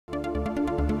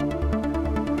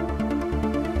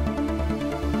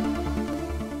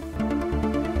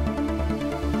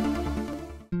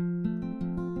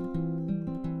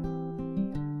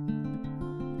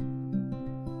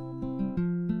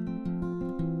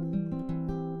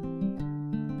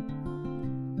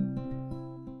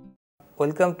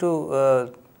Welcome to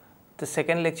the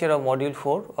second lecture of module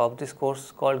 4 of this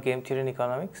course called Game Theory in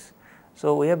Economics.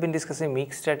 So, we have been discussing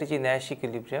mixed strategy Nash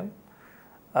equilibrium.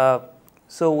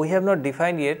 So, we have not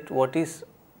defined yet what is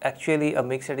actually a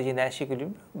mixed strategy Nash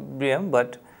equilibrium,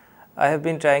 but I have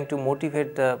been trying to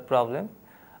motivate the problem.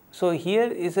 So, here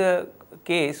is a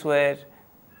case where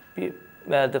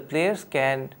the players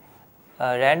can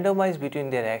randomize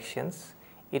between their actions.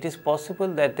 It is possible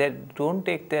that they do not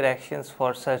take their actions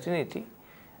for certainty.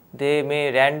 They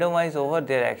may randomize over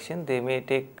their action, they may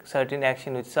take certain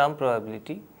action with some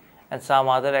probability and some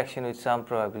other action with some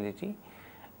probability.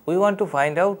 We want to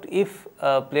find out if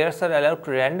players are allowed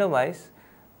to randomize,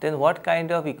 then what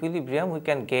kind of equilibrium we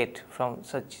can get from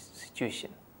such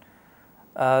situation.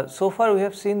 So far we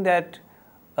have seen that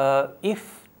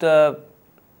if the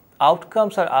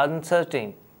outcomes are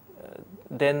uncertain,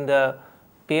 then the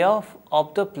payoff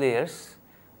of the players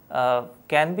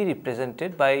can be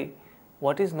represented by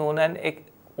what is known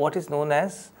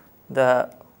as the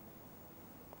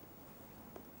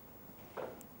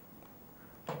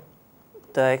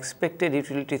expected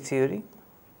utility theory.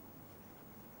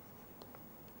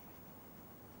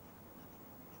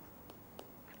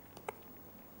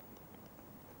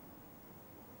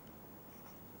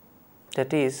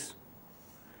 That is,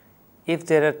 if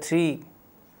there are three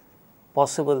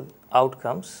possible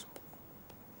outcomes,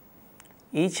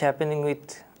 each happening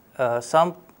with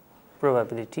some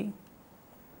probability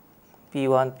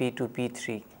P1, P2,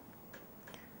 P3,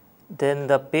 then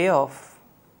the payoff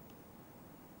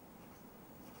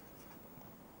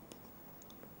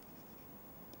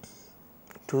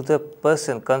to the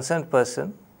concerned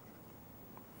person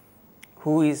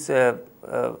who is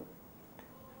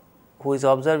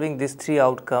observing these three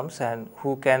outcomes and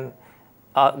who can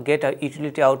get a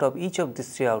utility out of each of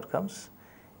these three outcomes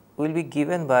will be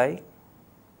given by,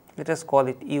 let us call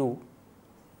it U.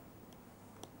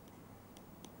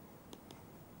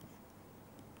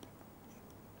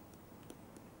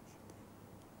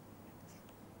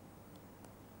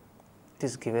 It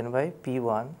is given by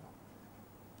P1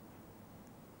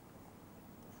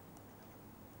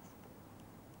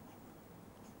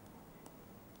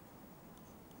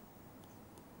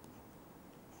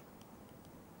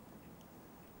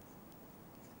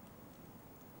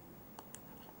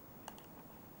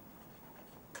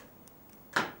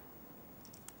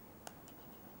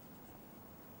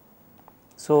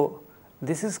 So,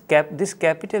 this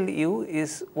capital U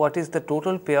is what is the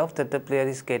total payoff that the player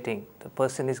is getting, the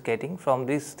person is getting from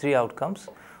these three outcomes.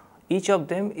 Each of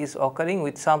them is occurring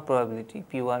with some probability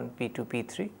P1, P2,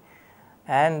 P3,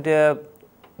 and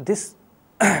this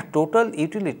total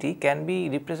utility can be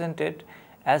represented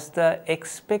as the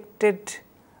expected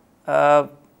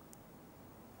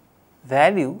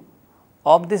value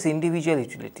of these individual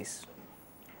utilities.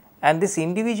 And these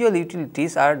individual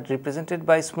utilities are represented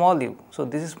by small u. So,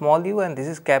 this is small u and this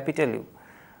is capital U.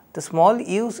 The small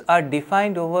u's are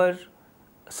defined over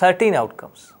certain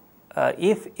outcomes.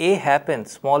 If A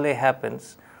happens, small a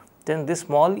happens, then this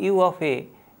small u of A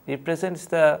represents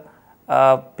the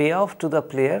payoff to the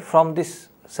player from this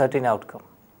certain outcome.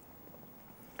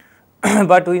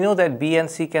 But we know that B and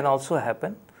C can also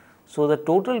happen. So, the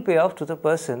total payoff to the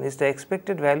person is the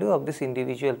expected value of this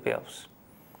individual payoffs,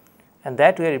 and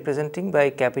that we are representing by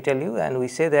capital U, and we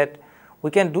say that we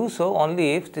can do so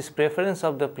only if this preference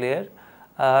of the player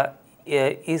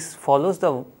follows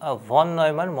the von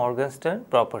Neumann-Morgenstern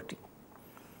property,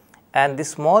 and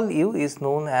this small u is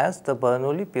known as the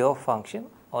Bernoulli payoff function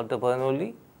or the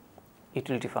Bernoulli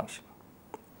utility function.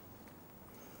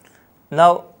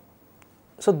 Now,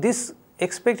 so this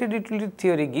expected utility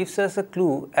theory gives us a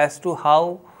clue as to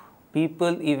how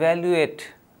people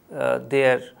evaluate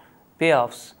their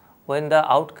payoffs when the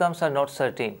outcomes are not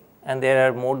certain and there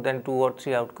are more than 2 or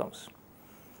 3 outcomes.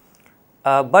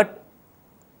 But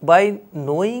by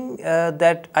knowing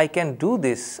that I can do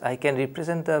this, I can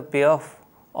represent the payoff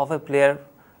of a player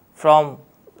from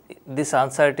this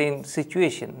uncertain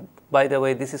situation. By the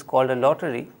way, this is called a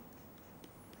lottery.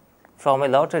 From a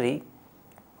lottery,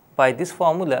 by this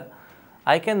formula,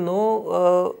 I can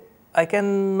know, I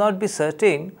cannot be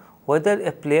certain whether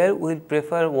a player will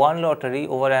prefer one lottery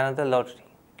over another lottery.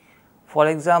 For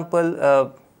example,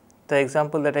 the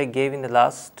example that I gave in the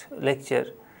last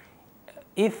lecture,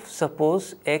 if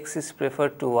suppose x is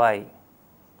preferred to y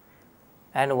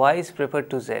and y is preferred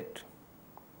to z,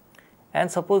 and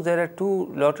suppose there are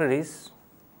 2 lotteries,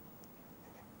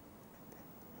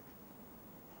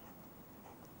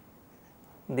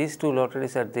 these 2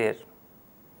 lotteries are there,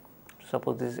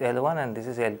 suppose this is L1 and this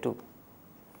is L2.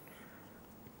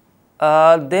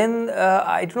 Then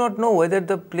I do not know whether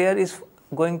the player is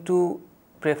going to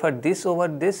prefer this over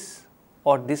this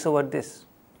or this over this.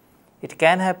 It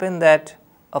can happen that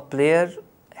a player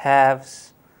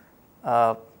has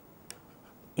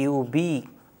UB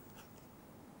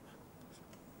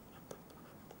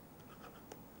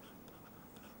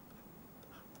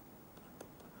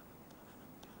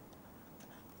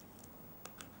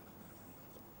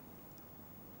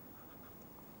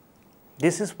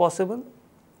this is possible.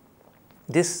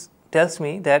 This tells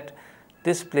me that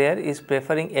this player is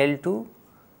preferring L2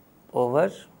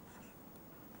 over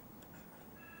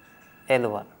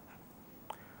L1,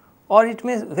 or it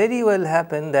may very well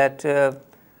happen that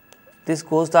this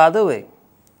goes the other way,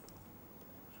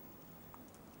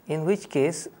 in which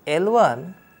case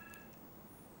L1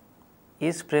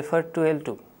 is preferred to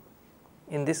L2.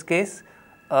 In this case,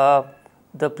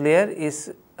 the player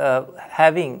is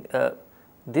having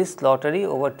this lottery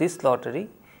over this lottery.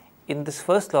 In this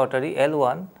first lottery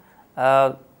L1,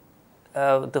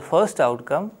 the first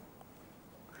outcome,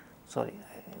 sorry,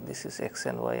 this is x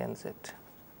and y and z.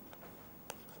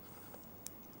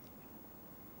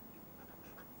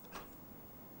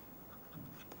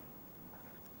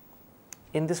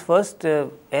 In this first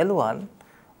L1,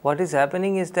 what is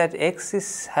happening is that x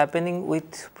is happening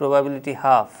with probability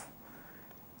half,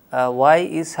 y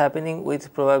is happening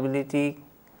with probability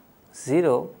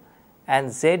 0,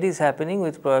 and z is happening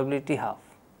with probability half.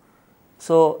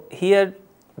 So, here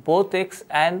both x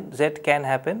and z can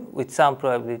happen with some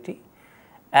probability,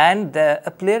 and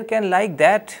a player can like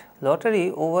that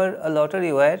lottery over a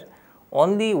lottery where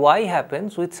only y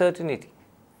happens with certainty.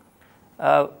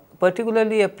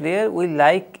 Particularly a player will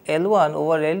like L1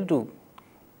 over L2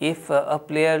 if a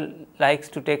player likes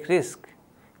to take risk,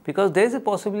 because there is a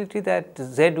possibility that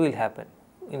z will happen,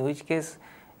 in which case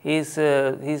he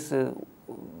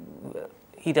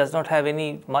does not have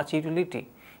any much utility,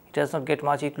 he does not get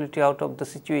much utility out of the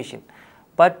situation.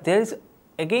 But there is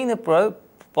again a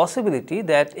possibility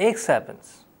that x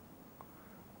happens,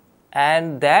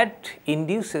 and that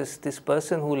induces this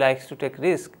person who likes to take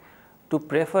risk to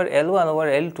prefer L1 over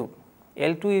L2.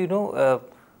 L2, you know,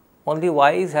 only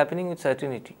y is happening with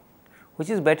certainty, which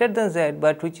is better than z,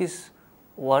 but which is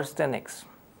worse than x.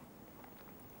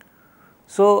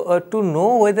 So, to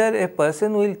know whether a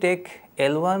person will take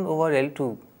L1 over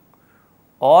L2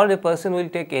 or a person will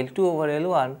take L2 over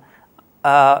L1,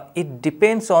 it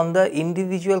depends on the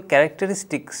individual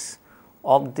characteristics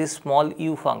of these small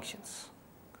u functions,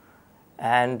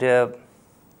 and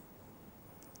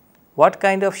what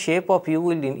kind of shape of u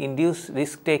will induce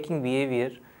risk taking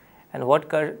behavior and what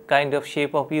kind of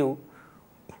shape of u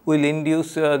will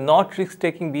induce not risk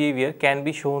taking behavior can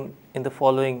be shown in the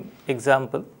following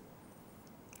example.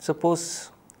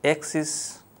 Suppose x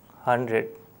is 100,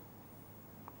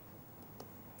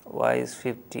 y is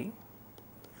 50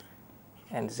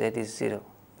 and z is 0.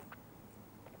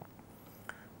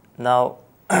 Now,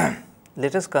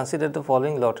 let us consider the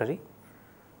following lottery: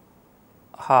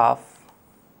 half,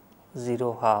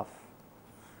 0 half,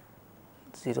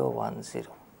 0 1 0.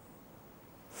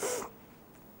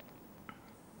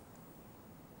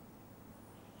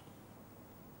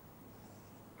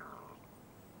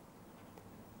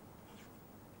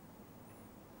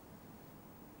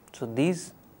 So,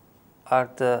 these are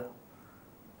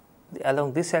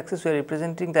along this axis we are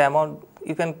representing the amount.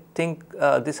 You can think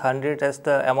this 100 as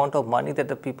the amount of money that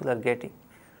the people are getting.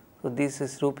 So, this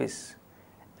is rupees,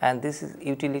 and this is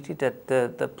utility that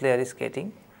the player is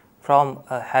getting from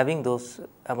having those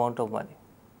amount of money.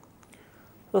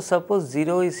 So, suppose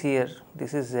 0 is here,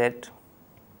 this is z,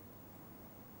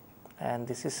 and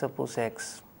this is suppose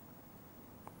x,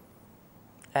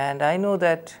 and I know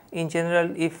that in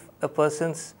general if a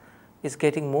person is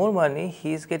getting more money,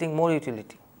 he is getting more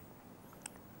utility,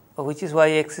 which is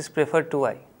why x is preferred to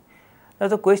y. Now,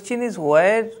 the question is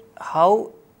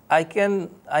how I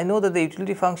know that the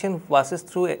utility function passes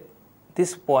through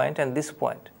this point and this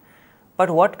point,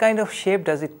 but what kind of shape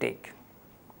does it take?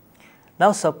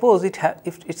 Now, suppose if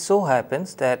it so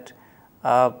happens that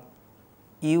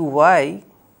uy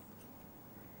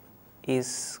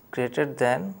is greater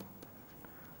than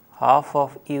half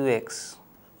of ux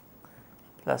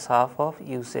plus half of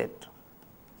uz,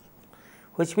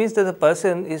 which means that the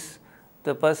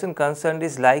person concerned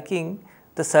is liking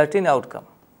the certain outcome.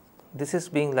 This is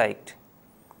being liked.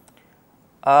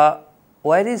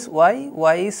 Where is y?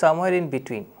 Y is somewhere in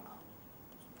between.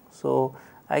 So,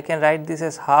 I can write this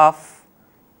as half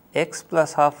x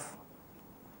plus half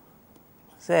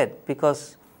z,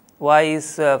 because y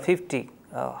is 50,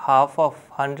 half of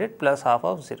 100 plus half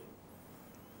of 0.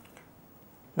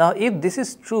 Now, if this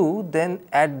is true, then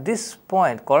at this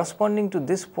point, corresponding to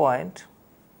this point,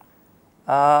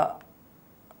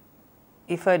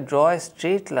 if I draw a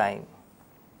straight line,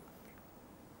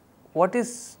 what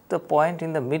is the point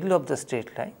in the middle of the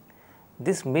straight line?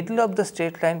 This middle of the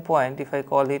straight line point, if I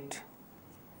call it,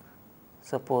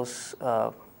 suppose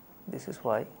this is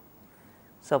y,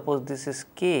 suppose this is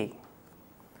k,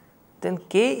 then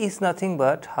k is nothing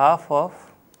but half of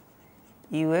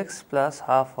ux plus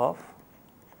half of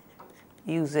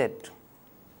uz.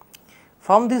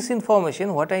 From this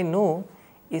information, what I know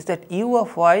is that u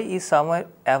of y is somewhere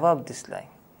above this line,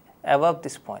 above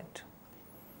this point.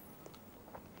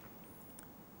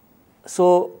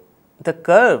 So, the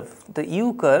curve, the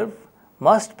u curve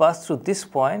must pass through this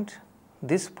point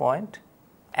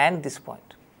and this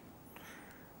point.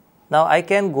 Now, I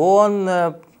can go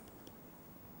on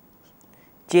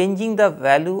changing the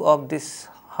value of this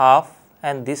half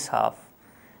and this half,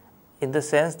 in the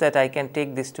sense that I can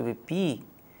take this to be p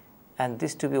and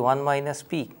this to be 1 minus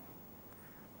p.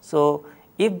 So,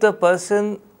 if the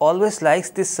person always likes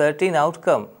this certain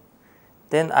outcome,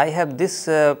 then I have this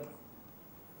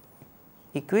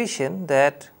equation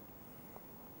that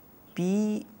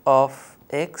p of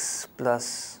x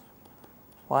plus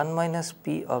 1 minus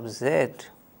p of z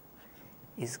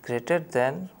is greater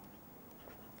than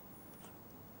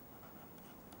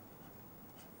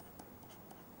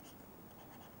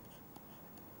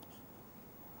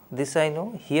this. I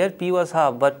know here p was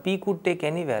half, but p could take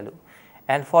any value,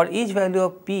 and for each value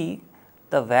of p,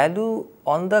 the value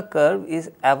on the curve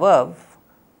is above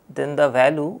than the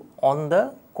value on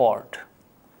the chord.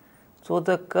 So,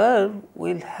 the curve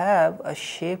will have a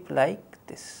shape like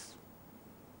this.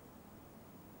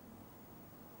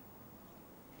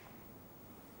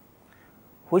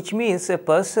 Which means a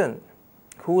person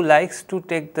who likes to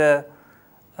take the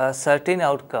certain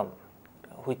outcome,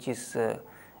 which is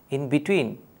in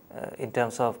between in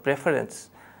terms of preference,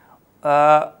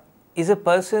 is a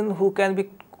person who can be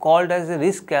called as a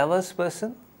risk averse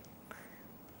person.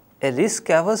 A risk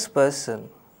averse person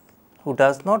who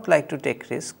does not like to take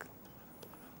risk,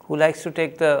 who likes to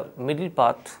take the middle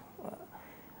path,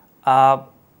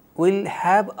 will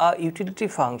have a utility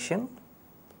function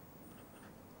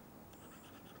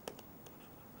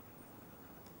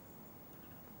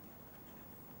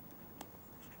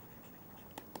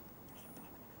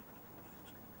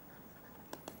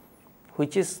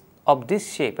which is of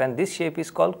this shape, and this shape is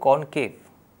called concave.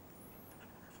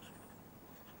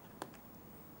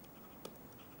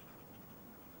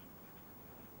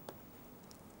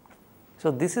 So,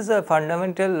 this is a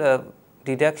fundamental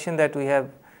deduction that we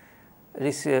have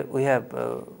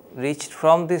reached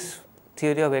from this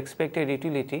theory of expected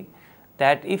utility,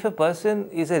 that if a person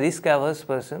is a risk averse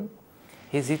person,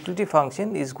 his utility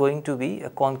function is going to be a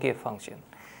concave function.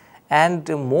 And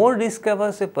the more risk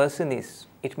averse a person is,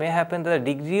 it may happen that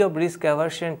the degree of risk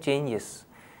aversion changes.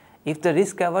 If the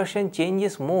risk aversion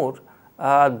changes more,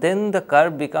 then the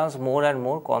curve becomes more and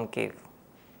more concave.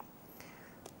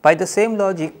 By the same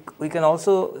logic, we can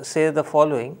also say the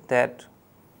following, that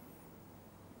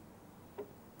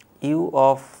u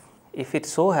of, if it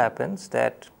so happens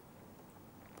that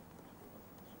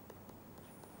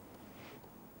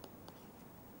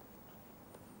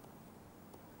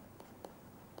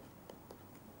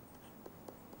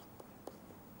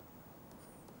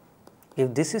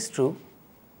if this is true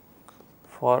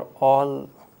for all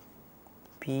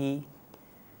p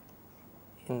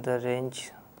in the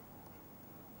range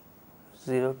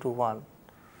 0 to 1,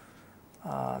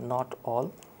 not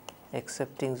all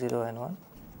excepting 0 and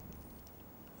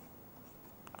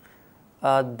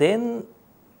 1, then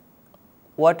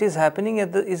what is happening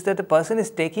is that the person is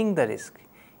taking the risk.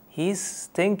 He is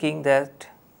thinking that,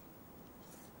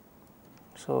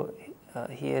 so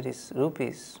here is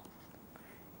rupees,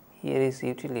 here is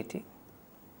utility.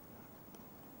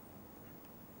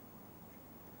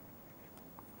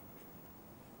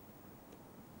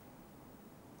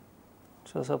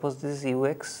 So, suppose this is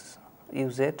ux,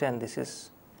 uz and this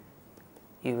is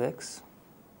ux.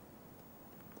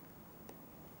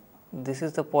 This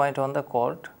is the point on the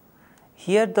chord.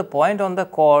 Here the point on the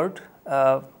chord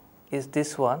is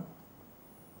this one,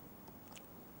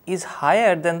 is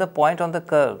higher than the point on the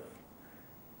curve,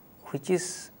 which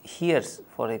is here,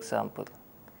 for example,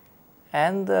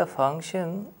 and the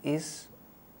function is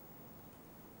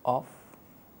of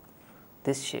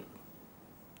this shape,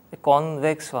 a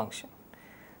convex function.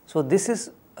 So, this is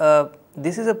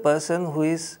a person who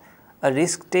is a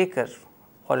risk taker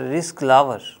or a risk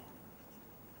lover.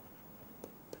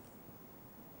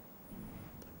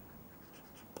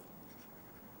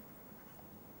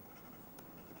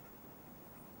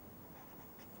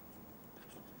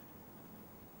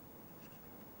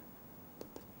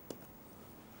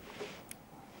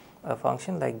 A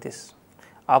function like this,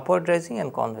 upward rising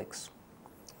and convex.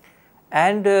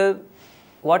 And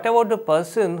what about the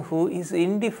person who is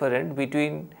indifferent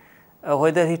between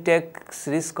whether he takes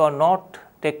risk or not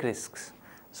take risks?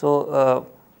 So,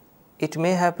 it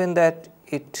may happen that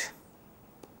it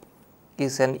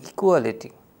is an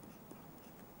equality.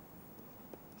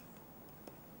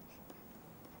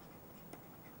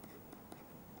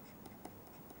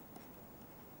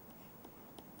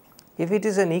 If it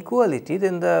is an equality,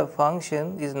 then the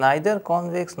function is neither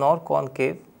convex nor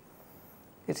concave,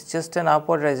 it is just an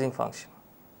upward rising function.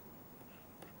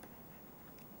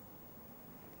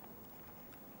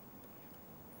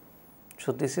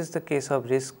 So, this is the case of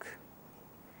risk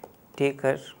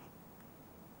taker,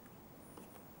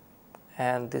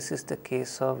 and this is the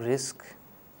case of risk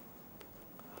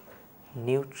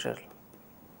neutral,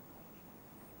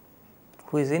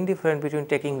 who is indifferent between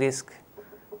taking risk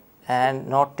and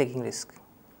not taking risk.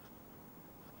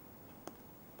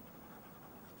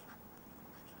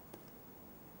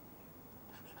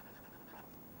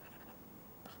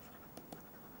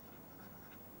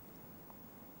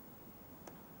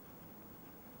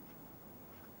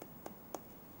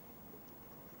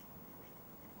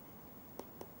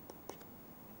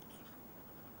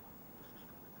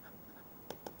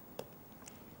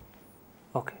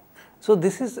 Okay. So,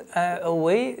 this is a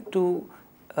way to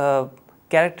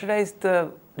characterize the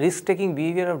risk taking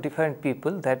behavior of different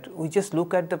people, that we just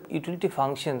look at the utility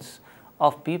functions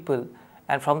of people,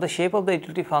 and from the shape of the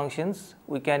utility functions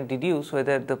we can deduce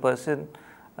whether the person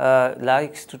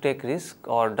likes to take risk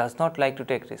or does not like to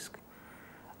take risk.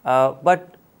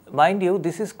 But mind you,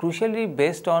 this is crucially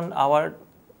based on our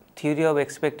theory of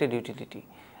expected utility,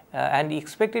 and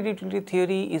expected utility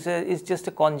theory is just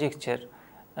a conjecture.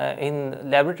 In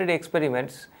laboratory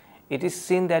experiments, it is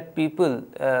seen that people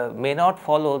may not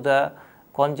follow the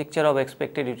conjecture of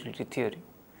expected utility theory.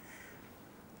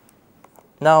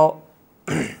 Now,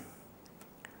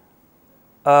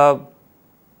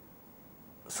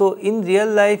 so in real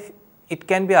life it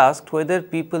can be asked whether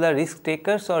people are risk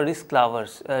takers or risk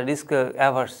lovers, risk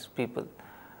averse people.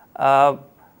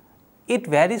 It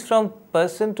varies from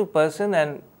person to person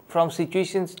and from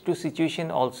situations to situation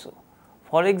also.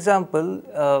 For example,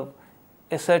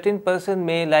 a certain person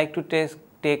may like to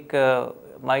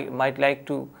might like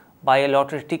to buy a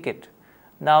lottery ticket.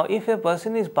 Now, if a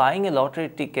person is buying a lottery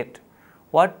ticket,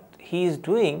 what he is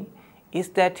doing is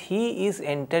that he is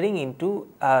entering into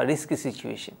a risky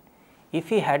situation. If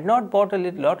he had not bought a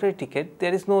lottery ticket,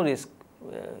 there is no risk.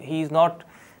 He is not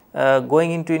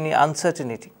going into any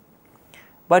uncertainty.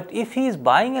 But if he is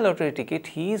buying a lottery ticket,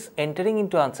 he is entering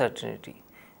into uncertainty.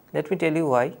 Let me tell you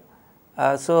why.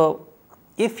 So,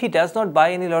 if he does not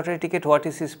buy any lottery ticket, what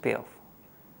is his payoff?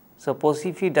 Suppose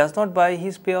if he does not buy,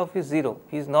 his payoff is 0.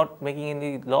 He is not making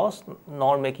any loss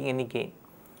nor making any gain.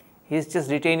 He is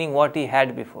just retaining what he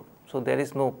had before. So, there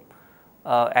is no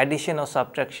addition or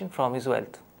subtraction from his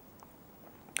wealth.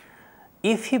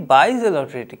 If he buys a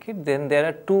lottery ticket, then there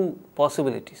are two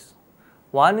possibilities.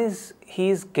 One is he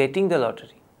is getting the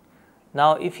lottery.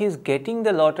 Now, if he is getting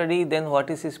the lottery, then what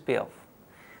is his payoff?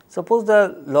 Suppose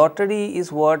the lottery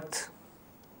is worth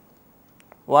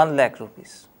 1 lakh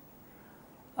rupees,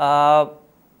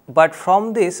 but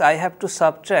from this I have to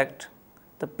subtract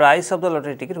the price of the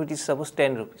lottery ticket, which is suppose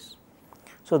 10 rupees.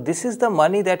 So, this is the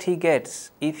money that he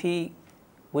gets if he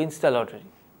wins the lottery.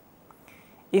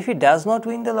 If he does not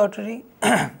win the lottery,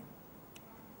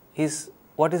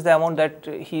 what is the amount that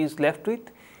he is left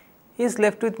with? He is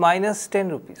left with minus 10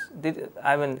 rupees.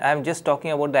 I am just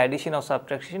talking about the addition or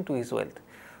subtraction to his wealth.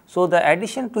 So, the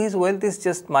addition to his wealth is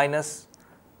just minus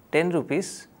 10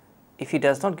 rupees if he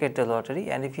does not get the lottery,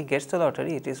 and if he gets the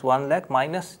lottery, it is 1 lakh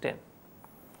minus 10.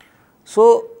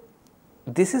 So,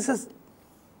 this is a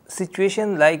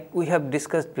situation like we have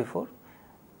discussed before.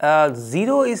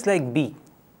 0 is like B,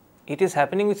 it is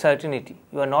happening with certainty.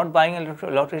 You are not buying a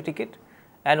lottery ticket,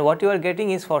 and what you are getting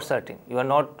is for certain, you are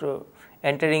not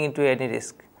entering into any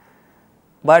risk.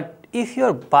 But if you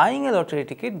are buying a lottery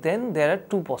ticket, then there are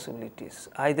two possibilities.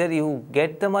 Either you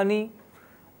get the money,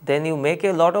 then you make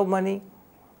a lot of money,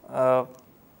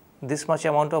 this much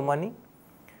amount of money,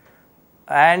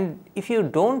 and if you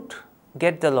do not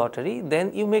get the lottery,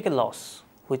 then you make a loss,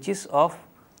 which is of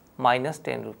minus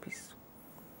 10 rupees.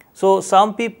 So,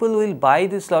 some people will buy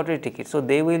this lottery ticket, so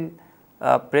they will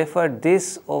prefer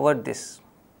this over this.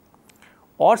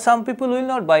 Or some people will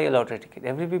not buy a lottery ticket.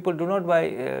 Every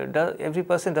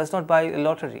person does not buy a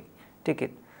lottery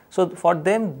ticket. So, for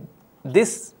them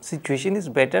this situation is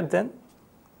better than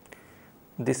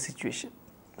this situation.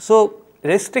 So,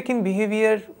 risk taking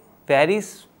behavior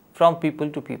varies from people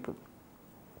to people.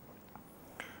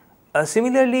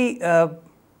 Similarly,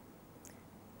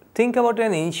 think about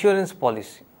an insurance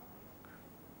policy.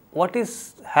 what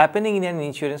is happening in an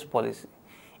insurance policy?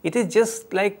 It is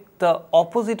just like the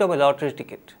opposite of a lottery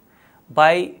ticket.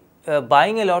 By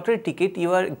buying a lottery ticket,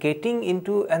 you are getting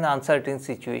into an uncertain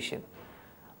situation.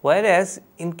 Whereas,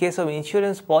 in case of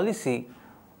insurance policy,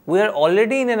 we are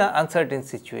already in an uncertain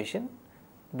situation,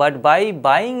 but by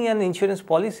buying an insurance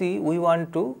policy, we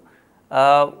want to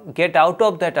get out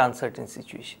of that uncertain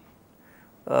situation.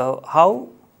 How?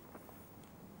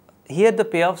 Here the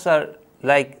payoffs are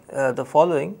like the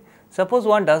following. Suppose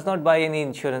one does not buy any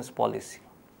insurance policy,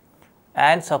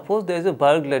 and suppose there is a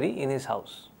burglary in his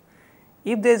house.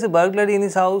 If there is a burglary in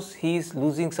his house, he is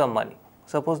losing some money.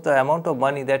 Suppose the amount of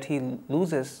money that he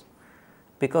loses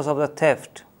because of the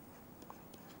theft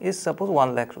is suppose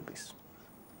 1 lakh rupees.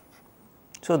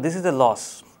 So, this is the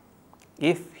loss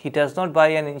if he does not buy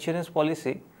an insurance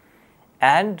policy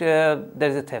and there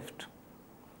is a theft.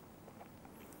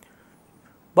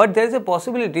 But there is a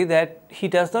possibility that he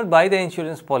does not buy the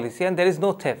insurance policy and there is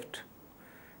no theft,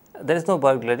 there is no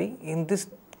burglary. In this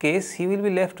case, he will be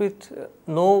left with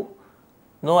no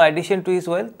addition to his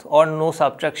wealth or no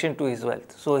subtraction to his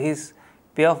wealth. So, his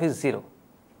payoff is 0.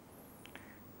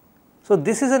 So,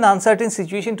 this is an uncertain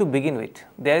situation to begin with.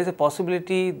 There is a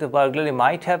possibility the burglary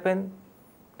might happen,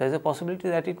 there is a possibility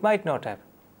that it might not happen.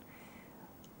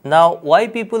 Now, why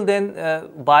people then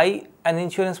buy an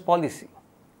insurance policy?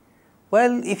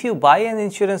 Well, if you buy an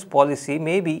insurance policy,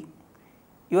 maybe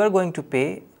you are going to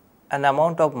pay an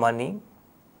amount of money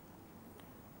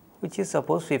which is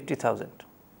suppose 50,000.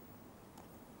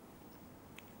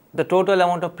 The total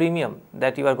amount of premium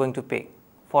that you are going to pay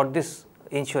for this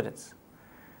insurance.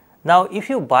 Now, if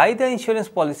you buy the insurance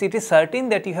policy, it is certain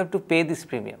that you have to pay this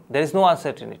premium, there is no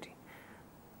uncertainty.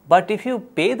 But if you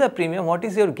pay the premium, what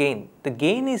is your gain? The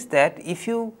gain is that if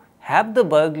you have the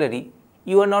burglary,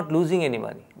 you are not losing any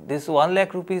money. This 1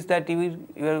 lakh rupees that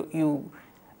you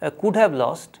could have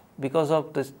lost because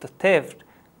of the theft,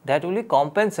 that will be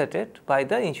compensated by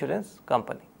the insurance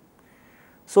company.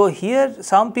 So, here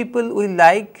some people will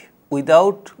like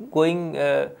without going,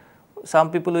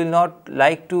 some people will not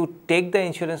like to take the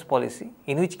insurance policy,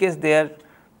 in which case they are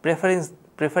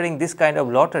preferring this kind of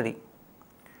lottery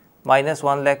minus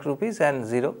 1 lakh rupees and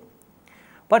 0.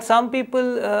 But some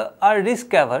people are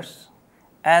risk averse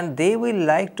and they will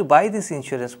like to buy this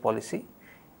insurance policy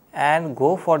and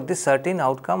go for this certain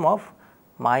outcome of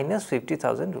minus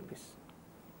 50,000 rupees.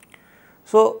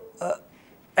 So,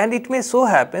 and it may so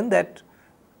happen that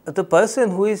the person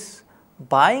who is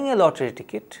buying a lottery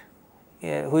ticket,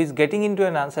 who is getting into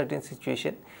an uncertain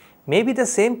situation, may be the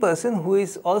same person who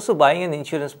is also buying an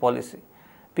insurance policy,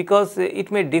 because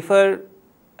it may differ,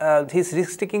 his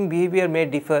risk taking behavior may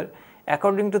differ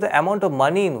according to the amount of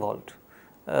money involved.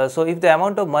 So, if the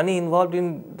amount of money involved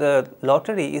in the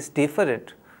lottery is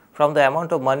different from the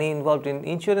amount of money involved in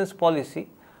insurance policy,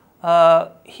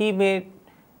 he may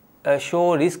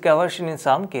show risk aversion in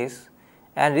some case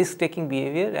and risk taking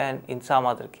behavior and in some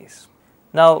other case.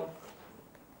 Now,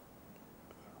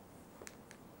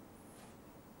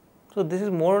 so this is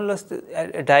more or less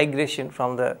a digression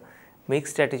from the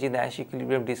mixed strategy Nash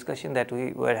equilibrium discussion that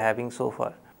we were having so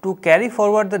far. To carry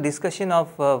forward the discussion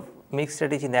of mixed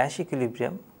strategy Nash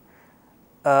equilibrium,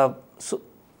 so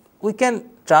we can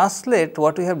translate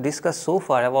what we have discussed so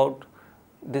far about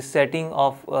this setting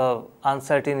of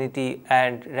uncertainty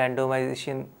and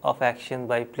randomization of action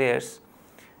by players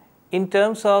in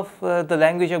terms of the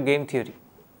language of game theory.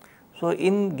 So,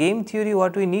 in game theory,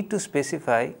 what we need to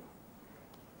specify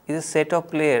is a set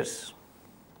of players.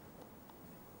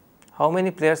 How many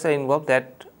players are involved,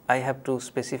 that I have to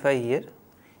specify here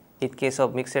in case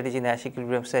of mixed strategy Nash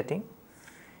equilibrium setting,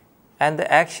 and the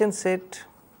action set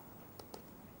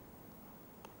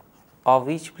of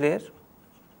each player,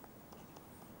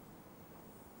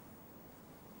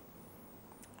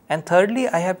 and thirdly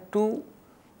I have to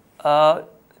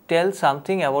tell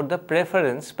something about the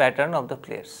preference pattern of the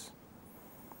players.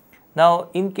 Now,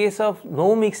 in case of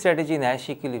no mixed strategy Nash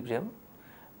equilibrium,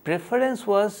 preference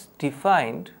was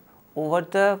defined over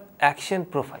the action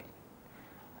profile.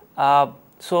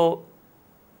 So,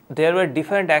 there were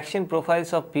different action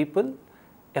profiles of people.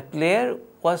 A player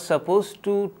was supposed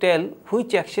to tell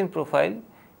which action profile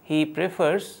he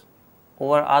prefers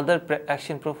over other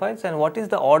action profiles and what is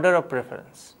the order of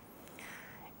preference.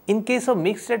 In case of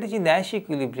mixed strategy Nash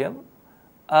equilibrium,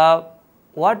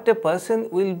 what the person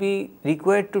will be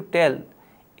required to tell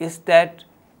is that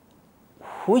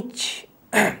which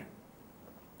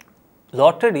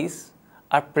lotteries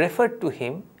are preferred to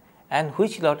him and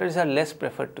which lotteries are less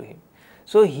preferred to him.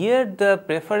 So, here the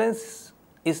preference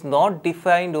is not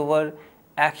defined over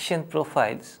action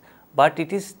profiles, but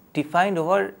it is defined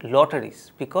over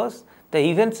lotteries, because the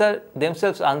events are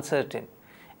themselves uncertain,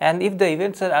 and if the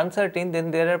events are uncertain,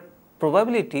 then there are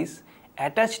probabilities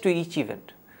attached to each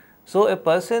event. So, a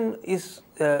person is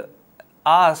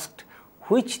asked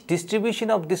which distribution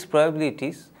of these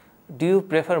probabilities do you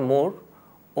prefer more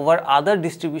over other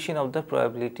distribution of the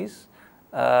probabilities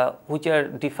which are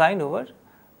defined over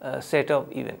a set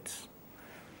of events.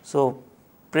 So,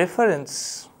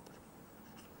 preference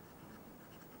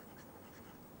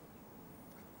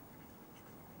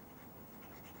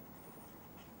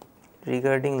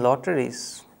regarding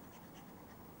lotteries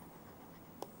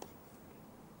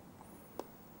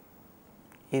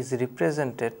is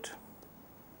represented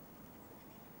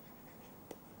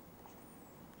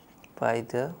by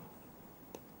the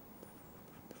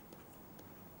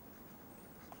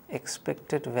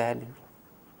expected value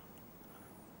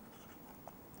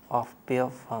of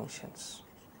payoff functions.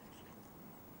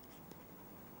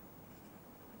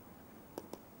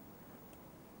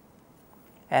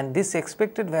 And this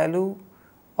expected value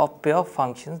of payoff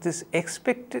functions, this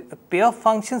expected payoff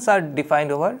functions are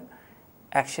defined over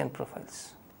action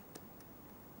profiles.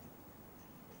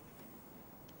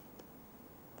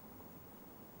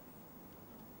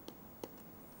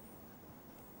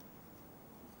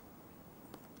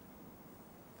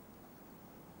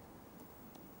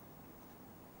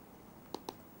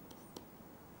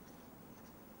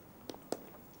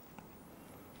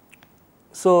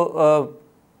 So,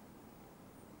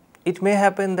 it may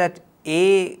happen that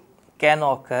A can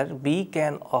occur, B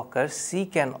can occur, C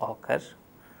can occur,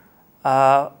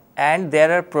 and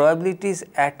there are probabilities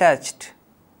attached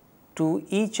to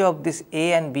each of this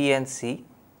A and B and C,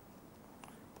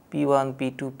 P1,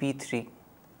 P2, P3,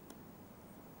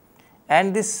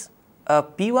 and this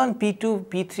P1, P2,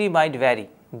 P3 might vary,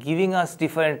 giving us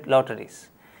different lotteries.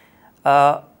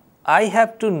 I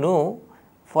have to know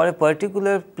for a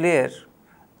particular player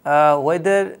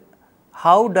whether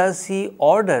how does he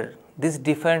order these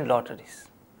different lotteries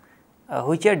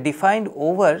which are defined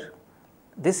over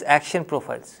this action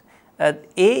profiles. A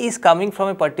is coming from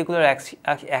a particular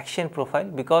action profile,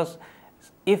 because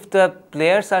if the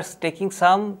players are taking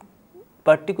some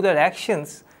particular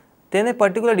actions, then a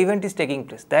particular event is taking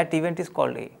place, that event is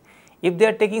called A. If they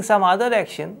are taking some other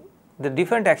action, the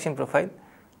different action profile,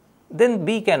 then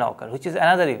B can occur, which is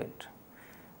another event.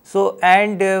 So,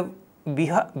 and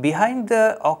behind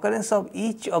the occurrence of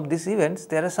each of these events,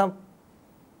 there are some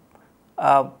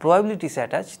probabilities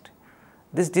attached.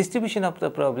 This distribution of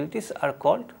the probabilities are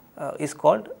called is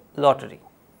called lottery,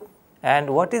 and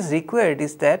what is required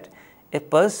is that a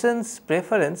person's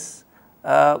preference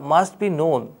must be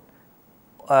known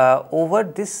over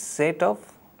this set of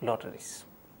lotteries.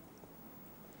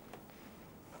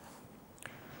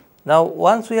 Now,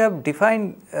 once we have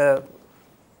defined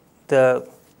the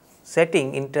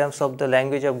setting in terms of the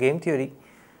language of game theory,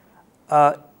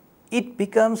 it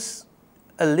becomes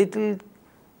a little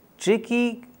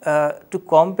tricky to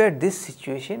compare this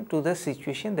situation to the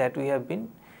situation that we have been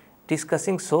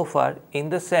discussing so far, in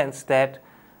the sense that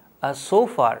so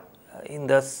far in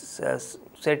the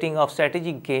setting of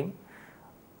strategic game,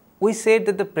 we said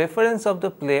that the preference of the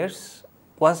players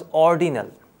was ordinal.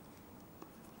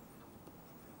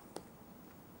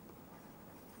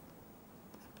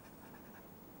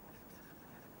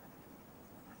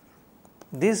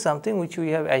 This is something which we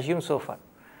have assumed so far.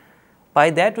 By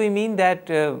that we mean that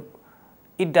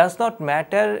it does not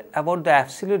matter about the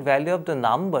absolute value of the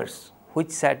numbers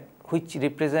which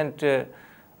represent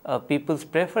people's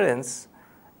preference,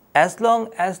 as long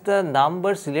as the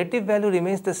number's relative value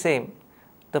remains the same,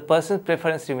 the person's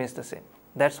preference remains the same.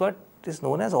 That is what is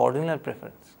known as ordinal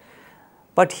preference.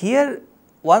 But here,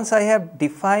 once I have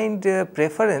defined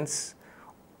preference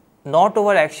not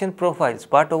over action profiles,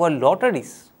 but over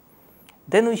lotteries,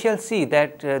 then we shall see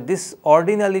that this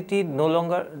ordinality no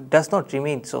longer does not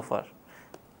remain so far.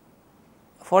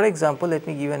 For example, let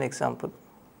me give an example.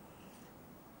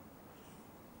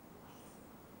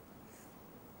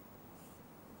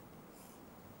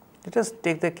 Let us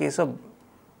take the case of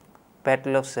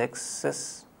battle of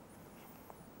sexes.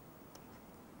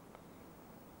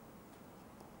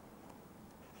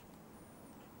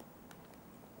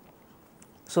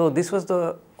 So, this was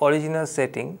the original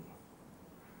setting,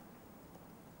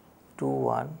 2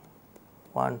 1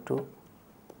 1 2.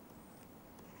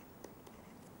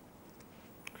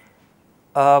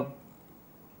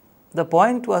 The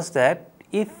point was that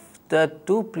if the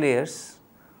two players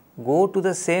go to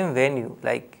the same venue,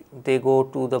 like they go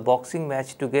to the boxing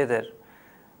match together,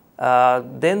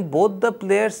 then both the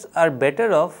players are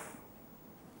better off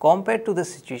compared to the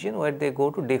situation where they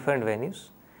go to different venues.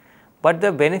 But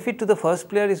the benefit to the first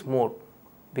player is more,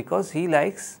 because he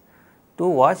likes to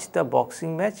watch the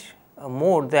boxing match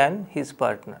more than his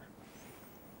partner,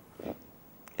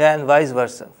 and vice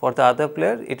versa. For the other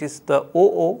player, it is the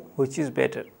OO which is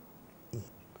better.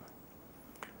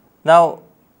 Now,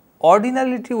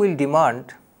 ordinality will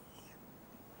demand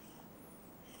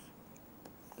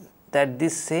that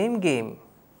this same game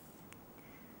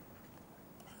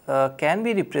can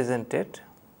be represented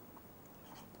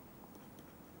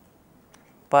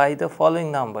by the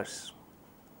following numbers.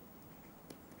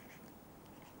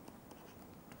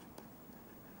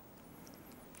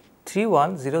 Three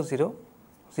 1 0 0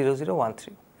 0 0 1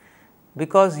 3,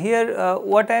 because here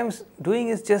what I am doing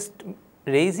is just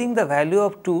raising the value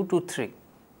of 2 to 3,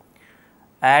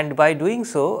 and by doing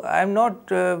so I am not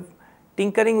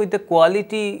tinkering with the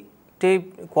qualitative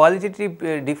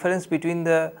difference between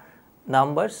the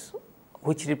numbers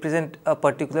which represent a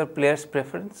particular player's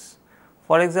preference.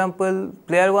 For example,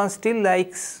 player 1 still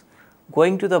likes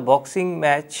going to the boxing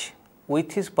match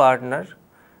with his partner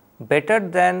better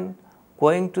than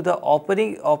going to the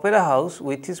opera house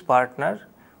with his partner,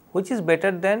 which is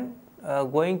better than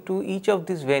going to each of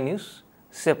these venues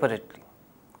separately.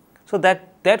 So,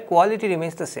 that quality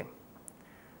remains the same.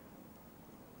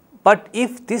 But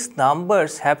if these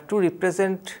numbers have to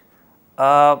represent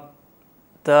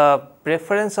the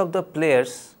preference of the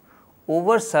players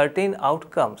over certain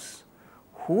outcomes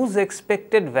whose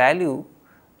expected value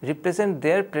represent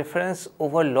their preference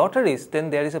over lotteries,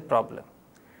 then there is a problem.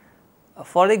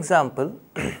 For example,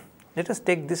 let us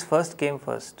take this first game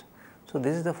first. So,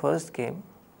 this is the first game.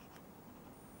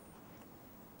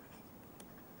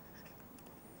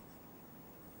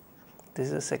 This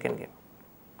is the second game.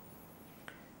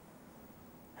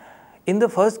 In the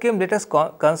first game, let us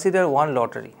consider one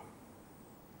lottery.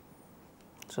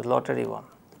 So, lottery 1.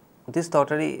 This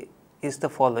lottery is the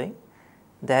following,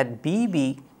 that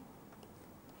BB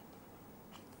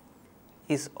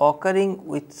is occurring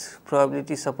with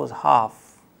probability suppose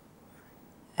half,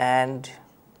 and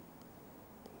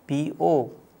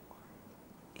BO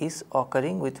is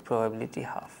occurring with probability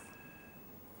half.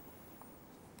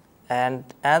 And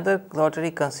another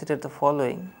lottery, consider the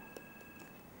following,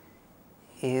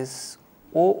 is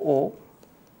OO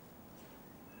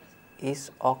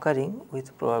is occurring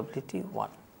with probability 1.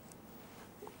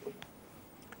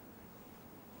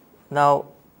 Now,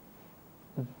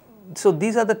 so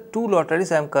these are the two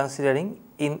lotteries I am considering.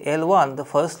 In L1, the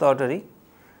first lottery,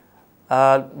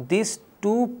 these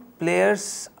two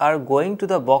players are going to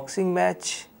the boxing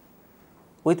match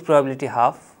with probability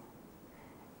half,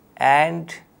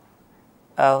 and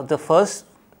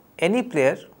any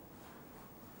player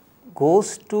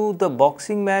goes to the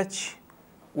boxing match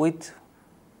with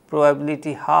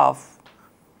probability half,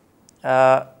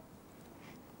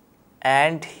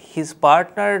 and his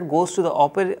partner goes to the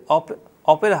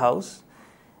opera house,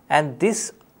 and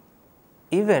this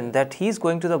event that he is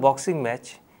going to the boxing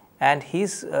match and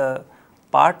his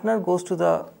partner goes to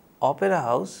the opera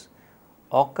house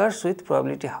occurs with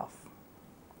probability half,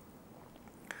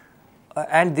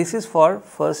 and this is for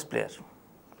first player,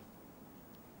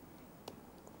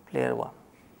 player 1,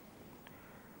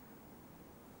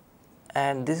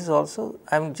 and this is also,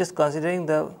 I am just considering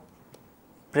the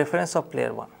preference of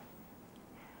player 1.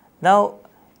 Now,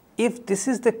 if this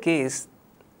is the case,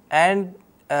 and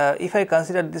if I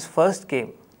consider this first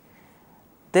game,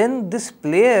 then this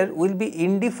player will be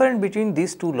indifferent between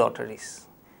these two lotteries,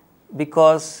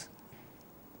 because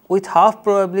with half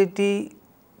probability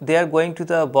they are going to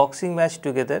the boxing match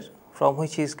together, from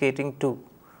which he is getting 2.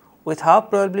 With half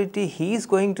probability he is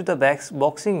going to the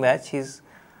boxing match, his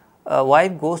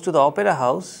wife goes to the opera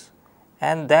house,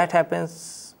 and that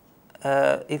happens,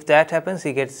 if that happens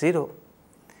he gets 0,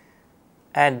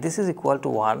 and this is equal to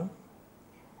 1.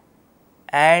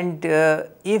 And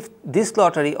if this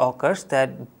lottery occurs, that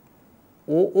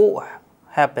OO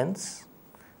happens,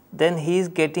 then he is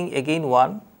getting again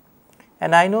 1,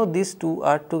 and I know these two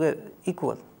are together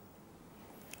equal,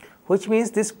 which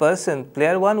means this person,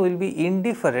 player 1, will be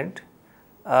indifferent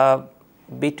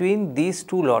between these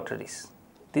two lotteries,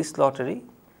 this lottery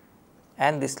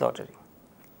and this lottery.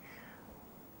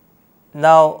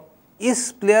 Now,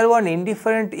 is player 1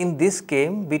 indifferent in this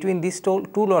game between these two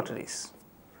lotteries?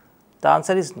 The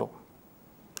answer is no.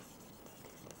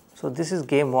 So, this is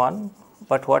game 1,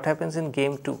 but what happens in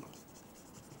game 2?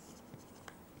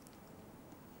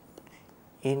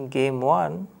 In game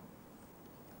 1,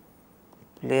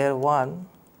 player 1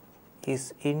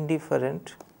 is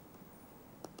indifferent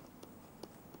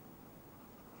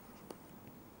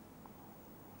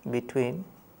between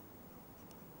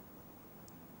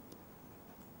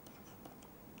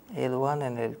L1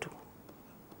 and L2.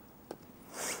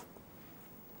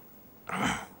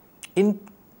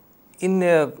 In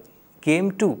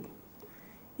game 2,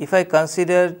 if I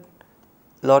consider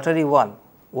lottery 1,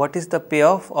 what is the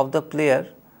payoff of the player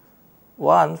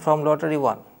 1 from lottery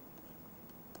 1?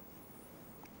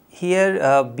 Here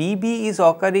BB is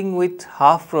occurring with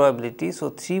half probability, so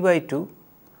 3 by 2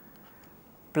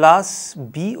 plus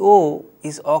BO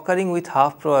is occurring with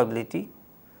half probability,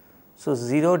 so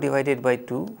 0 divided by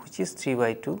 2, which is 3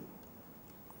 by 2.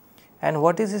 And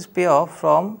what is his payoff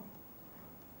from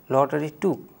lottery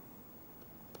 2?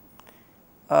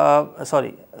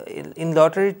 In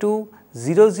lottery 2,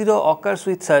 0 0 occurs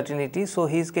with certainty, so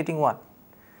he is getting 1.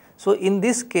 So, in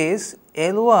this case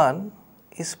L1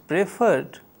 is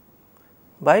preferred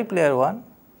by player 1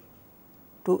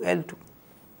 to L2.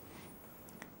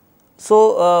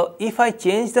 So, if I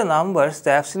change the numbers,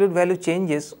 the absolute value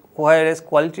changes, whereas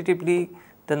qualitatively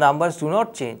the numbers do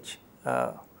not change,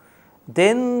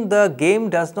 then the game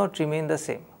does not remain the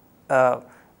same.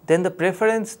 Then the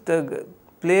preference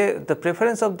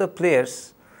of the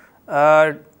players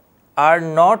are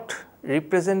not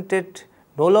represented,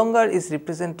 no longer is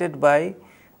represented by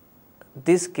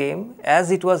this game as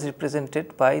it was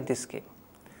represented by this game.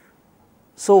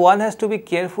 So, one has to be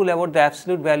careful about the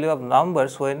absolute value of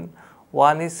numbers when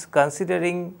one is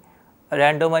considering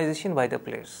randomization by the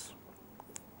players.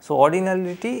 So,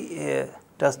 ordinality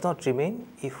does not remain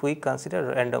if we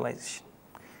consider randomization.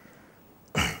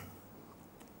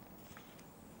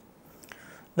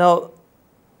 Now,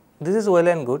 this is well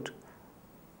and good,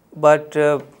 but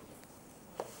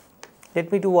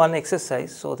let me do one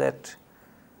exercise so that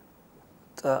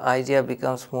the idea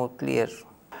becomes more clear.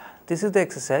 This is the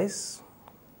exercise.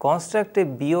 Construct a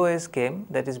BOS game,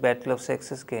 that is Battle of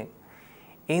Sexes game,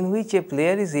 in which a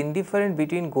player is indifferent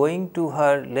between going to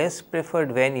her less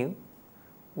preferred venue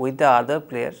with the other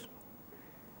player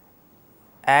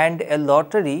and a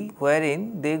lottery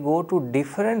wherein they go to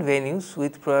different venues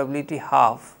with probability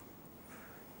half,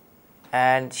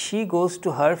 and she goes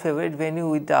to her favorite venue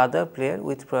with the other player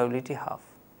with probability half.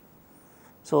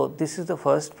 So, this is the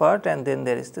first part, and then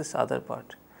there is this other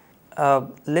part.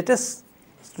 Let us,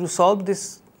 to solve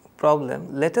this problem,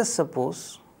 let us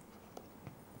suppose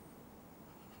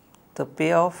the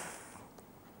payoff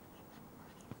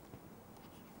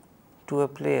to a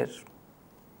player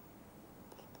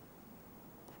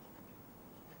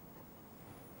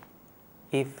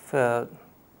if the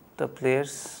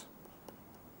players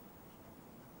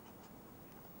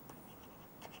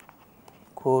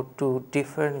go to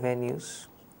different venues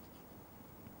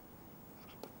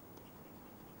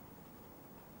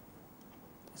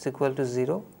is equal to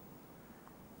 0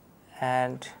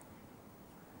 and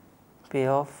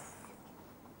payoff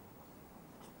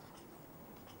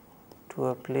to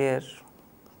a player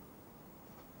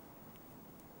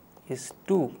is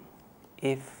 2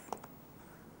 if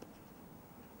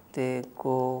they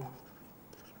go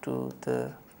to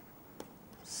the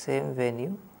same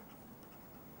venue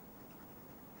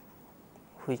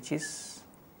which is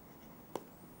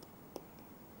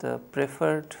the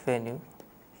preferred venue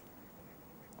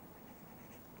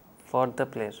for the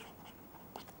player.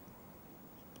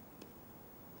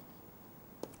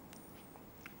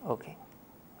 Okay.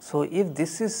 So, if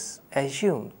this is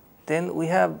assumed, then we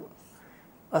have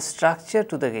a structure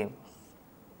to the game.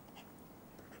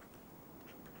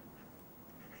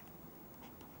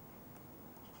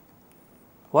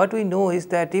 What we know is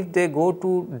that if they go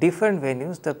to different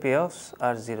venues, the payoffs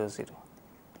are 0 0.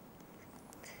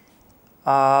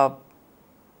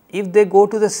 If they go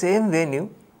to the same venue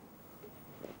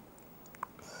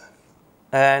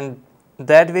and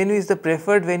that venue is the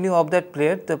preferred venue of that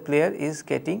player, the player is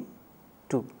getting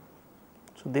 2.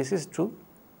 So, this is true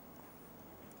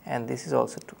and this is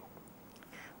also true.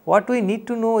 What we need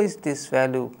to know is this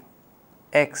value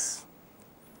x.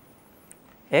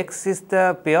 X is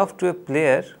the payoff to a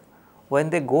player when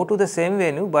they go to the same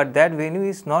venue, but that venue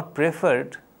is not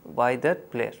preferred by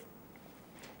that player.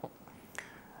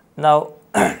 Now,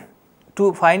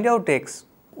 to find out x,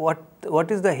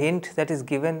 what is the hint that is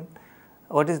given,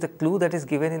 what is the clue that is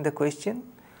given in the question?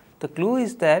 The clue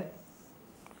is that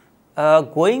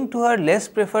going to her less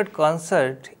preferred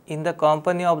concert in the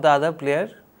company of the other player.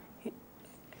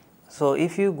 So,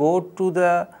 if you go to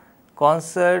the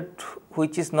concert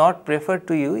which is not preferred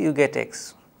to you, you get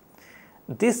x.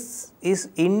 This is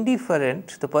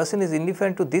indifferent, the person is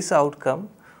indifferent to this outcome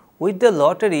with the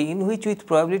lottery in which with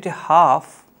probability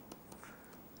half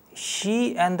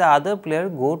she and the other player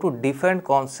go to different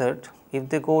concert. If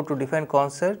they go to different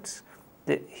concerts,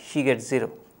 she gets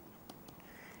 0.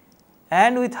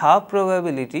 And with half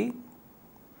probability,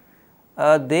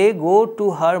 they go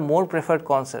to her more preferred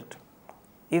concert.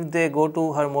 If they go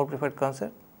to her more preferred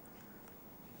concert,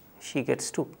 she gets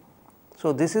 2.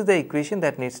 So, this is the equation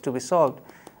that needs to be solved.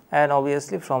 and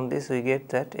obviously from this we get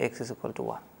that x is equal to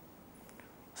 1.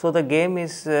 So, the game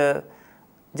is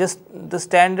just the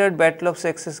standard battle of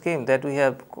sexes game that we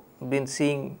have been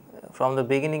seeing from the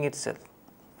beginning itself.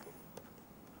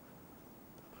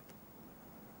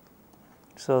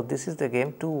 So, this is the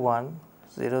game 2 1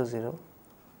 0 0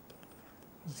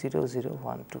 0 0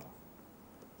 1 2.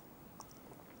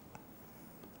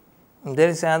 There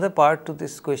is another part to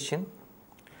this question.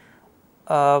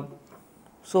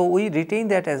 So, we retain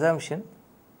that assumption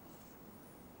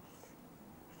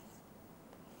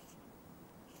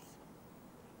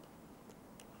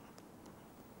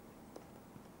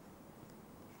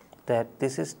that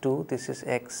this is 2, this is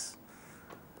x.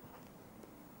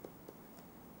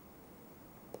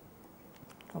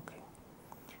 Okay.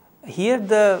 Here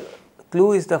the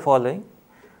clue is the following: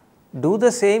 do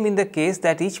the same in the case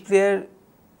that each player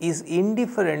is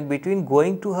indifferent between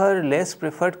going to her less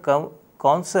preferred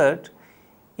concert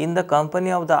in the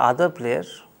company of the other player.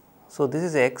 So, this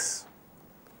is x.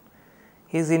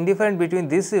 He is indifferent between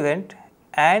this event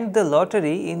and the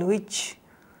lottery in which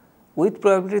with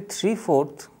probability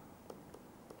 3/4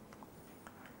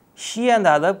 she and the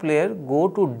other player go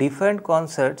to different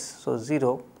concerts. So,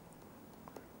 0,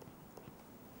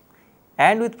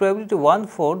 and with probability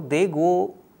 1/4 they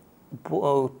go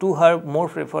to her more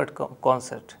preferred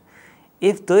concert.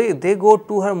 If they go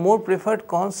to her more preferred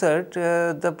concert,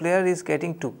 the player is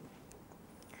getting 2.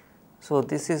 So,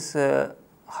 this is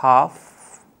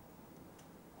half,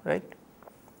 right.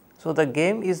 So, the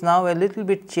game is now a little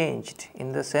bit changed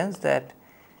in the sense that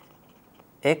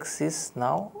x is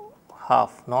now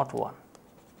half, not 1.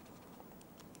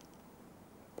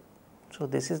 So,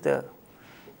 this is the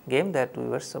game that we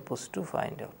were supposed to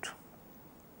find out.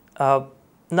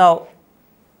 Now,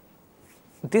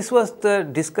 this was the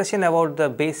discussion about the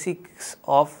basics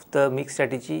of the mixed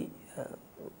strategy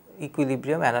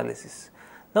equilibrium analysis.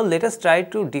 Now, let us try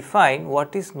to define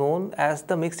what is known as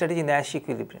the mixed strategy Nash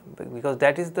equilibrium, because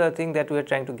that is the thing that we are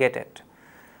trying to get at.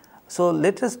 So,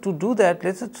 let us to do that,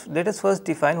 let us first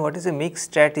define what is a mixed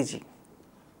strategy.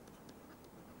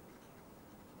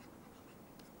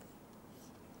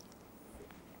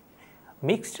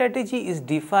 Mixed strategy is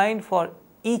defined for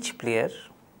each player,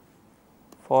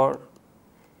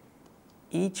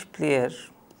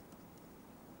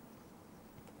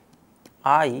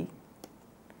 I,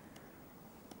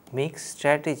 mixed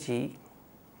strategy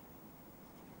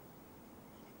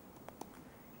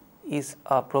is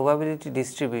a probability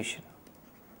distribution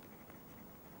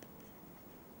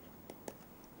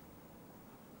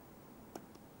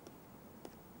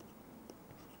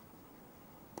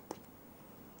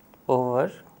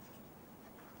over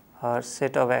her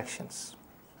set of actions.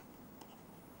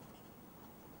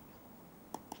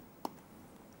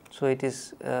 So, it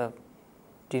is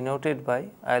denoted by,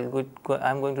 I am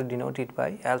going to denote it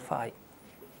by alpha I.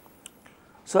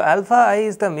 So, alpha I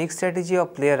is the mixed strategy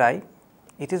of player I.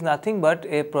 It is nothing but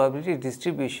a probability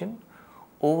distribution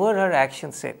over her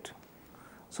action set.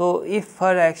 So, if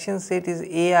her action set is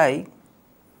AI,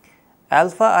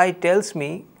 alpha I tells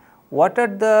me what are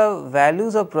the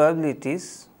values of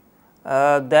probabilities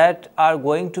that are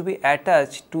going to be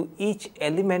attached to each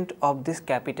element of this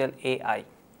capital AI.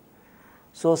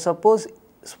 So, suppose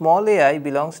small ai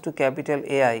belongs to capital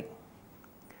AI,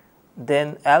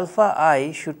 then alpha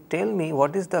I should tell me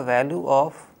what is the value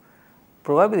of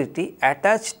probability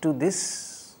attached to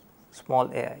this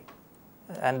small ai,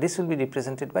 and this will be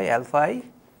represented by alpha I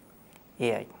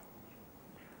ai.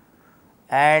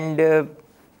 And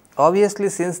obviously,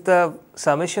 since the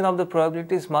summation of the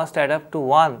probabilities must add up to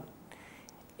 1,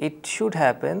 it should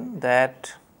happen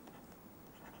that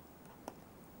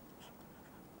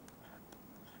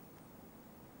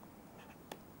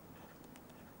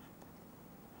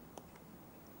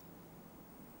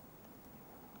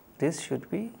this should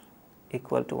be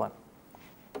equal to 1.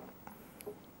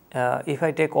 If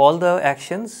I take all the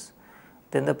actions,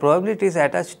 then the probabilities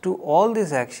attached to all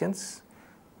these actions,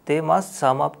 they must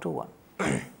sum up to 1.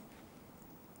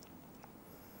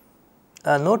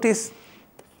 Notice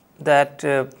that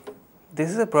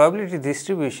this is a probability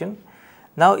distribution.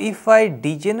 Now, if I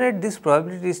degenerate this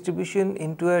probability distribution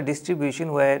into a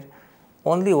distribution where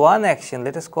only one action,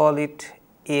 let us call it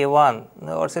A1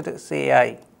 or say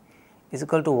I, is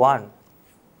equal to 1,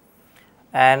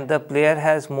 and the player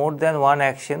has more than one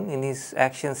action in his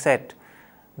action set,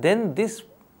 then this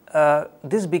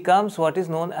becomes what is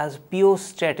known as PO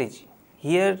strategy.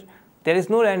 Here there is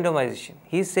no randomization.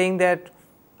 He is saying that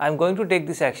I am going to take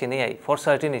this action AI for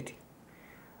certainty.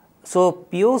 So,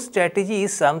 PO strategy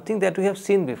is something that we have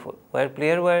seen before, where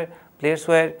players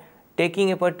were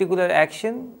taking a particular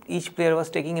action, each player was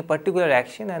taking a particular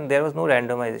action and there was no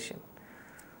randomization.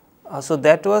 So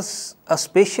that was a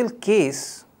special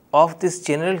case of this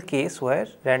general case where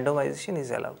randomization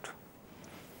is allowed.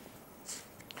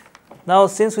 Now,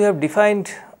 since we have defined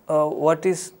what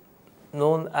is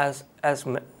known as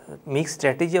mixed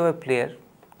strategy of a player,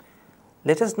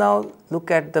 let us now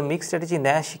look at the mixed strategy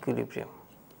Nash equilibrium.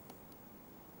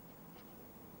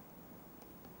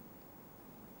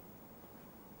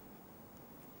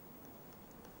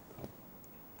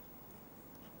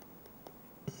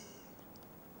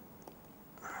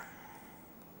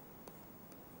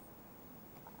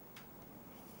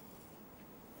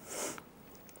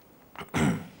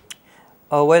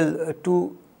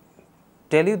 To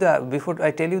tell you before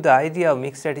I tell you the idea of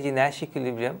mixed strategy Nash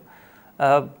equilibrium,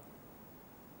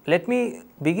 let me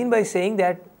begin by saying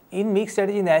that in mixed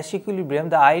strategy Nash equilibrium,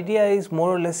 the idea is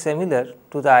more or less similar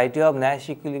to the idea of Nash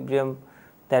equilibrium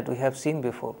that we have seen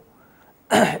before.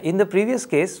 In the previous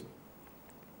case,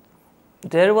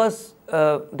 there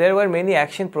were many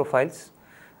action profiles.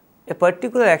 A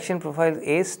particular action profile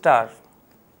A star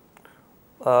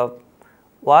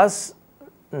was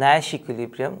Nash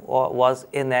equilibrium or was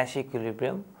a Nash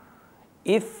equilibrium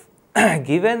if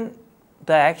given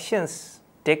the actions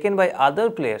taken by other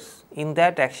players in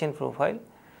that action profile,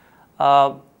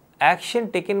 action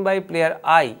taken by player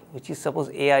I, which is suppose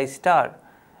AI star,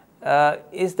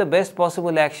 is the best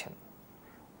possible action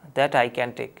that I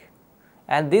can take,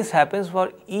 and this happens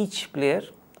for each player,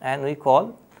 and we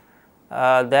call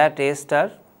that A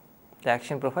star, the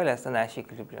action profile, as the Nash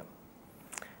equilibrium.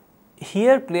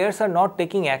 Here players are not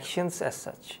taking actions as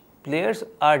such, players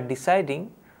are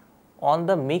deciding on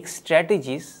the mixed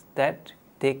strategies that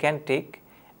they can take,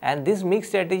 and these mixed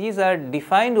strategies are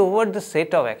defined over the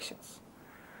set of actions.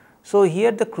 So, here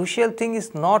the crucial thing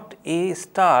is not A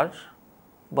star,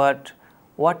 but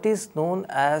what is known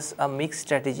as a mixed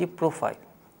strategy profile.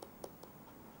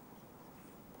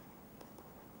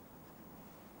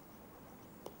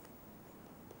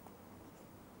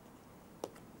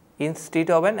 Instead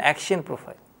of an action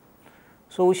profile.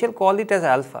 So, we shall call it as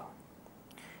alpha.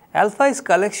 Alpha is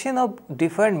collection of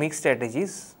different mixed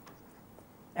strategies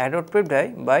adopted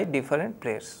by different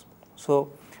players.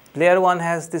 So, player 1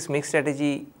 has this mixed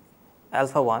strategy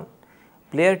alpha 1,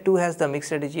 player 2 has the mixed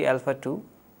strategy alpha 2 ...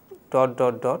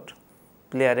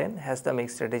 player n has the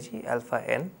mixed strategy alpha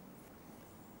n.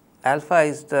 Alpha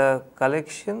is the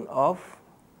collection of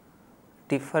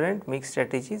different mixed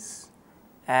strategies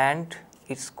and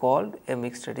it is called a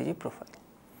mixed strategy profile.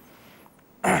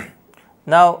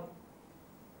 Now,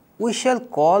 we shall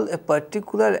call a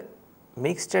particular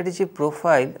mixed strategy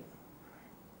profile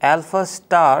alpha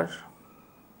star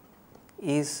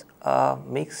is a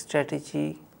mixed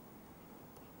strategy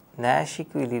Nash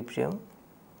equilibrium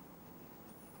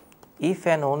if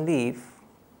and only if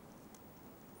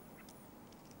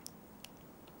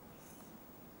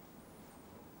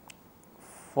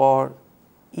for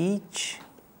each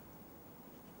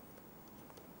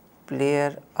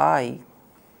player I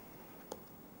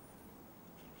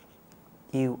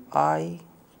ui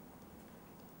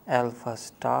alpha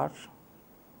star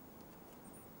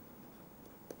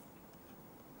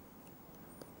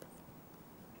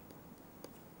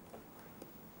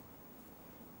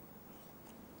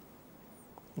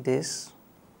this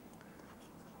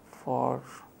for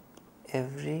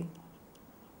every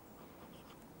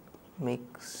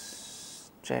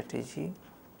mixed strategy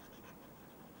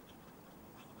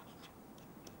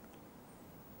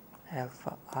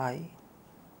alpha I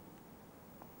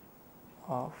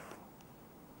of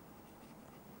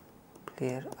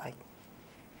player I,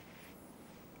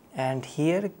 and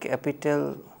here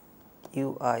capital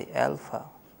ui alpha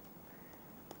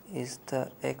is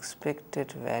the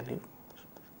expected value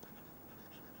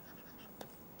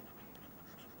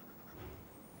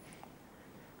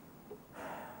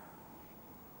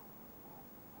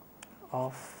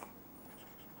of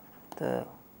the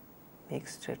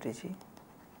mixed strategy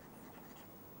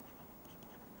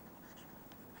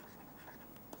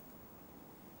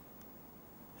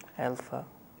alpha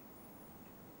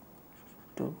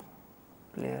to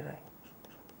player I.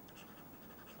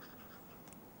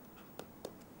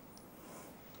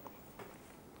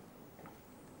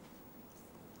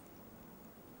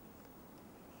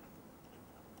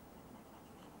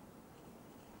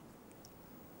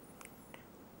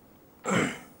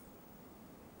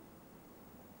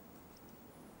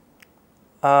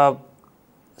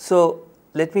 So,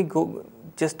 let me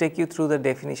just take you through the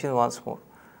definition once more.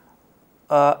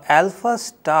 Alpha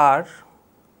star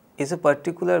is a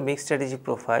particular mixed strategy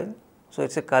profile. So,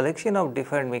 it is a collection of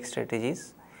different mixed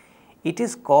strategies. It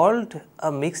is called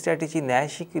a mixed strategy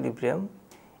Nash equilibrium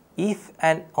if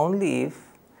and only if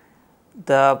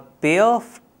the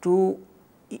payoff to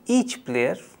each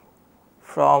player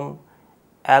from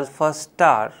alpha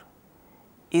star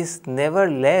is never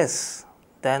less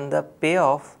than the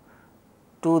payoff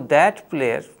to that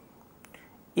player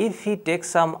if he takes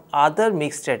some other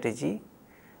mixed strategy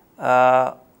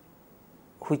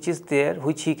which is there,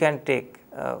 which he can take,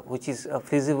 which is a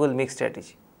feasible mixed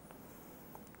strategy,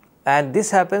 and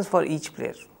this happens for each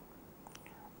player.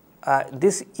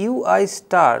 This ui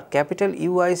star, capital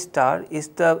ui star, is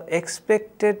the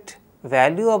expected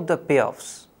value of the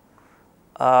payoffs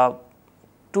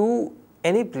to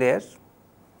any player,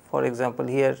 for example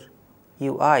here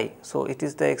ui. So, it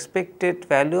is the expected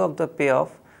value of the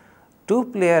payoff to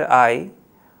player I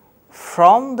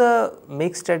from the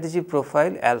mixed strategy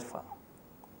profile alpha.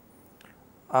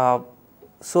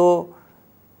 So,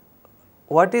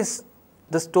 what is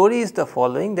the story is the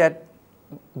following, that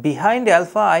behind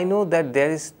alpha I know that there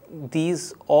is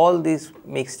all these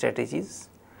mixed strategies.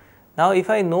 Now, if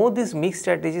I know these mixed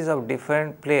strategies of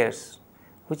different players,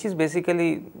 which are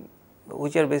basically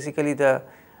the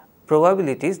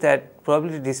probabilities, that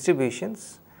probability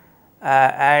distributions,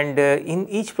 and in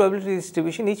each probability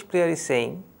distribution each player is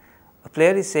saying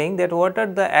that what are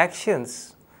the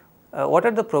actions, what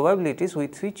are the probabilities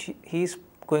with which he is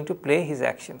going to play his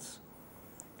actions.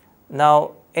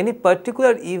 Now, any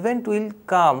particular event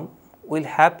will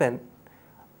happen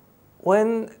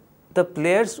when the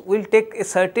players will take a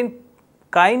certain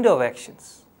kind of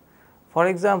actions. For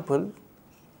example,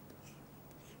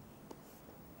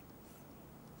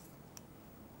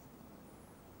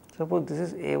 suppose this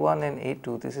is A1 and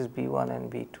A2, this is B1 and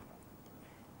B2,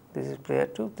 this is player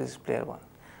 2, this is player 1.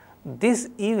 This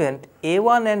event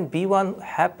A1 and B1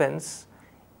 happens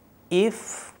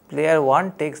if player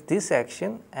 1 takes this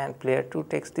action and player 2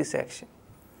 takes this action.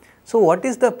 So, what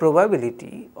is the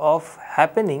probability of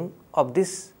happening of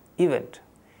this event?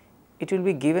 It will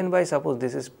be given by, suppose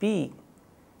this is P,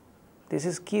 this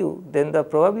is Q, then the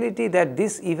probability that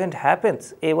this event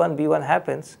happens, A1, B1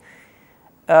 happens,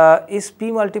 is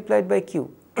P multiplied by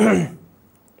Q.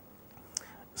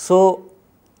 So,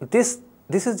 this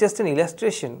is just an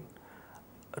illustration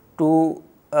to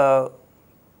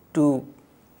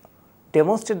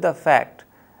demonstrate the fact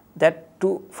that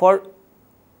for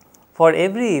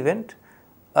every event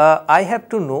I have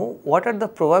to know what are the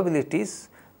probabilities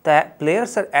that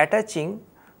players are attaching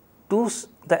to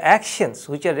the actions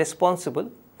which are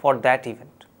responsible for that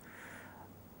event.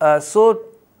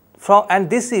 And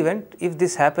this event, if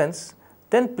this happens,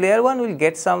 then player 1 will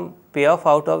get some payoff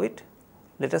out of it,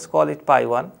 let us call it pi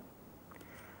 1,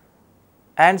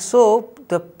 and so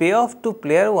the payoff to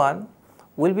player 1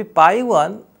 will be pi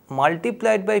 1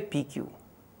 multiplied by PQ.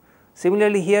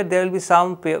 Similarly, here there will be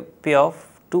some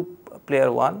payoff to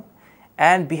player 1,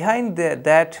 and behind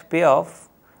that payoff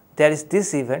there is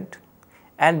this event,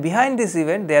 and behind this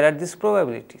event there are these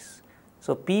probabilities.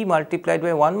 So, P multiplied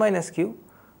by 1 minus Q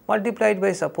multiplied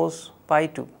by, suppose, pi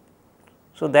 2.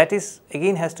 So, that is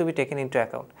again has to be taken into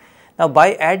account. Now,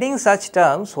 by adding such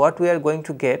terms, what we are going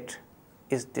to get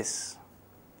is this.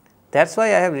 That is why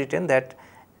I have written that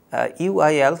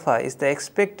ui alpha is the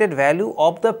expected value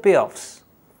of the payoffs,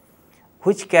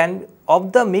 which can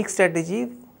of the mixed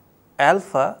strategy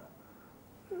alpha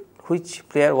which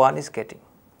player 1 is getting.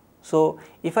 So,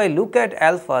 if I look at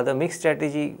alpha, the mixed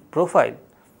strategy profile,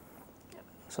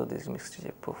 so this is mixed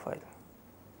strategy profile.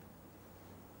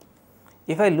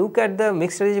 If I look at the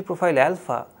mixed strategy profile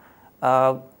alpha,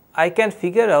 I can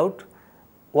figure out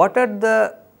what are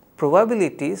the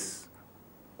probabilities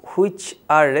which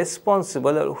are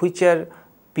responsible or which are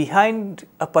behind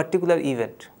a particular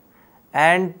event,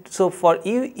 and so for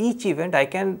each event I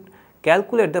can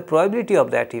calculate the probability of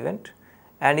that event,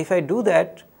 and if I do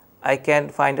that I can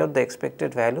find out the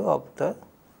expected value of the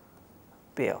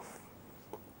payoff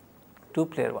to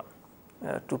player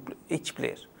 1 to each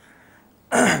player.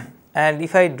 And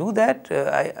if I do that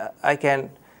I can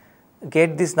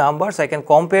get these numbers, I can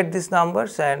compare these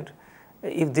numbers, and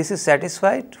if this is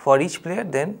satisfied for each player,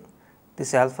 then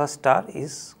this alpha star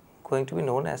is going to be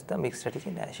known as the mixed strategy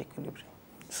Nash equilibrium.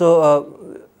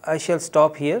 So, I shall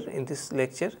stop here in this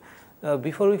lecture.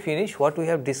 Before we finish, what we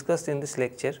have discussed in this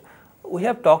lecture, we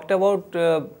have talked about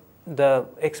the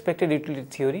expected utility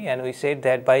theory, and we said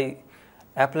that by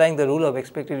applying the rule of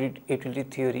expected utility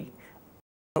theory,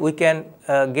 we can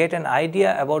get an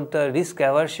idea about the risk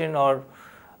aversion or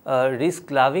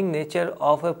risk loving nature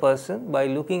of a person by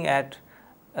looking at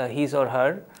his or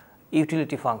her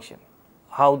utility function,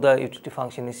 how the utility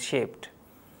function is shaped.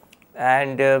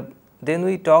 And then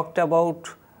we talked about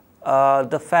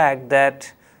the fact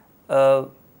that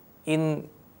in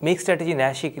mixed strategy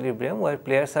Nash equilibrium, where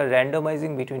players are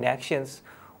randomizing between actions,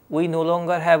 we no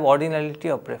longer have ordinality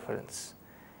of preference.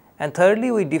 And thirdly,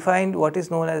 we defined what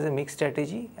is known as a mixed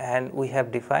strategy, and we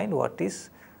have defined what is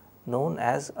known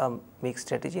as a mixed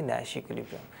strategy Nash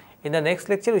equilibrium. In the next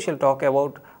lecture, we shall talk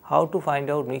about how to find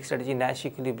out mixed strategy Nash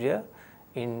equilibria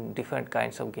in different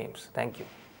kinds of games. Thank you.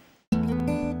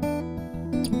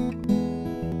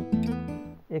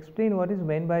 Explain what is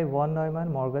meant by von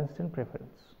Neumann-Morgenstern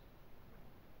preference.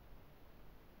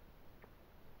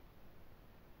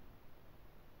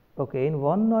 Okay, in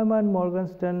von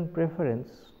Neumann-Morgenstern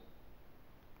preference,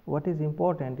 what is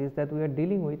important is that we are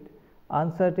dealing with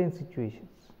uncertain situations.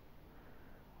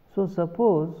 So,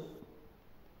 suppose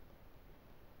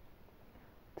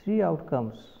three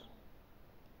outcomes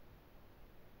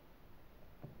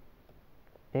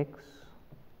x,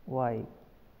 y,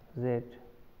 z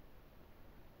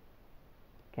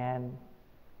can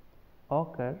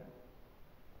occur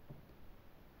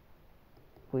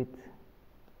with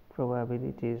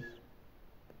probabilities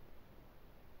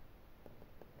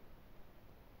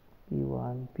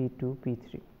P1, P2,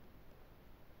 P3,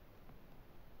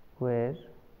 where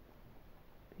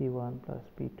P1 plus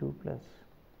P2 plus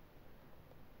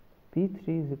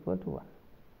P3 is equal to 1.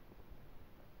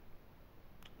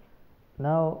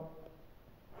 Now,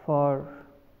 for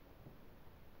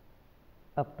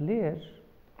a player,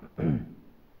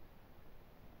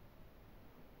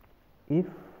 if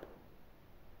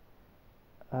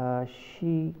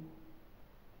she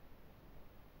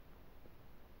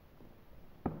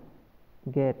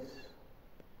gets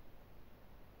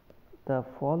the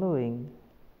following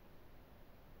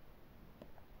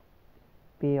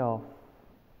payoff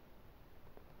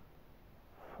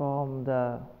from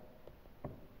the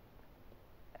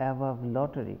above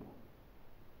lottery.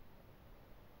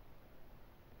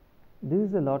 This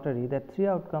is a lottery that three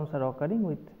outcomes are occurring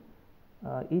with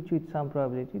each with some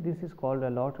probability. This is called a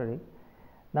lottery.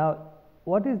 Now,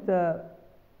 what is the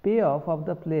payoff of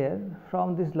the player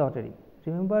from this lottery?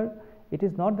 Remember, it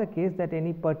is not the case that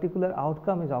any particular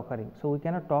outcome is occurring. So, we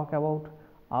cannot talk about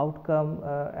outcome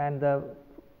and the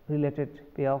related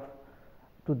payoff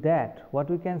to that. What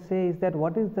we can say is that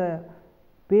what is the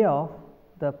payoff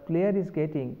the player is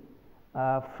getting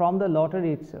from the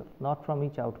lottery itself, not from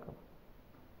each outcome.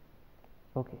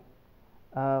 Okay.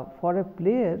 For a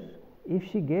player, if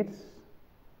she gets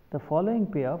the following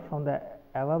payoff from the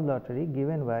above lottery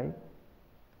given by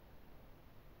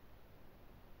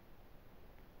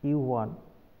U1,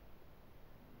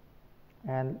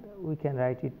 and we can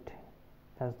write it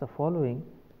as the following.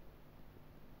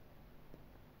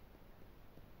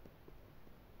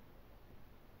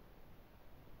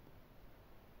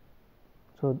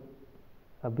 So,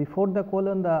 before the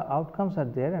colon the outcomes are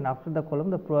there, and after the column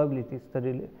the probabilities,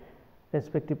 the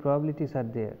respective probabilities are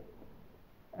there.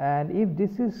 And if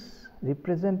this is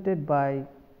represented by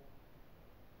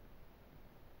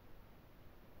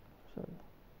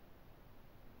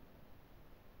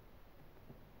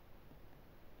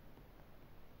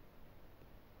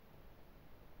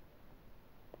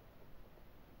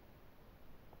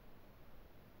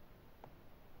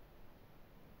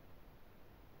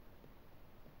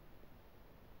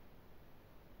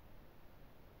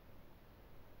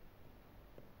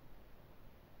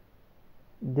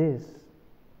this,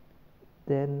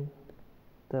 then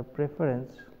the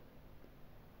preference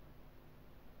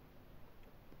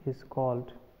is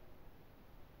called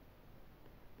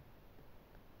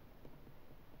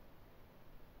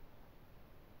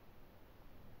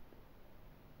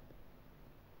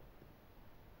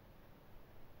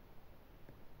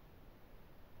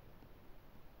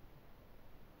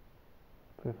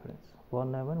preference,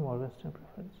 von Neumann-Morgenstern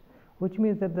preference, which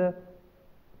means that the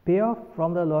payoff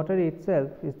from the lottery itself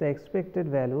is the expected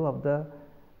value of the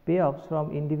payoffs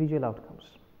from individual outcomes.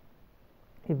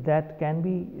 If that can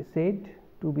be said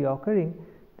to be occurring,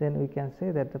 then we can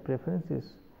say that the preference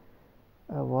is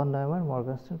von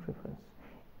Neumann-Morgenstern preference.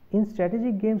 In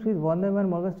strategic games with von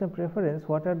Neumann-Morgenstern preference,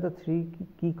 what are the three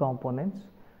key components?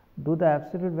 Do the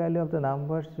absolute value of the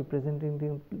numbers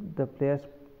representing the player's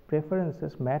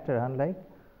preferences matter, unlike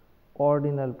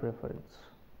ordinal preference?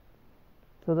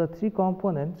 So, the three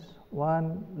components,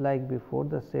 one like before,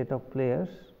 the set of players,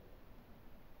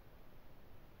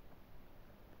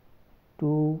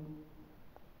 two,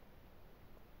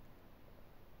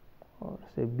 or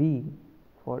say B,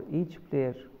 for each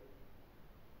player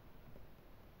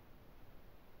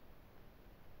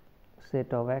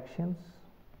set of actions,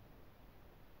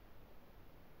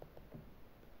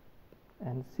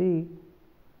 and C,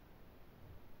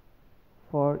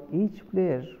 for each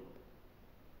player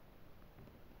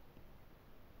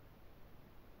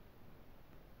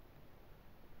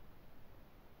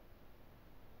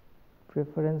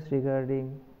preference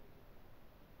regarding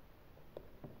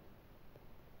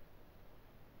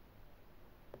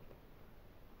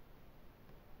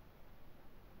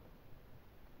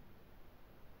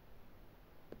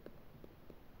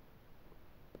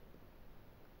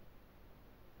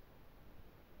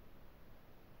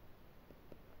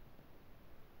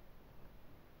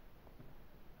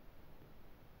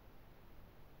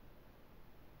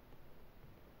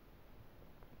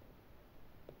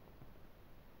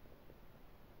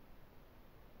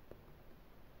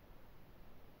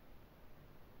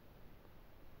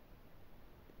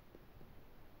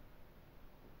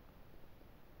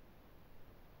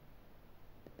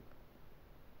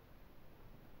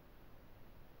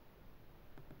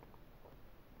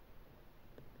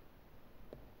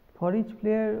For each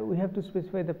player, we have to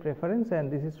specify the preference,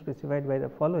 and this is specified by the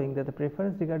following: that the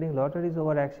preference regarding lotteries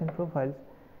over action profiles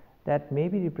that may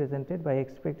be represented by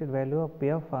expected value of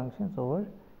payoff functions over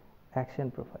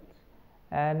action profiles.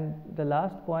 And the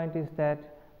last point is that,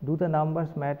 do the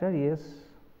numbers matter? Yes,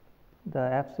 the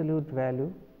absolute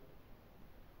value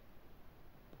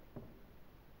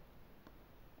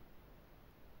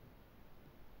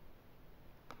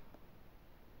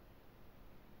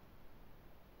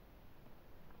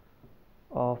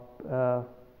of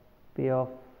payoff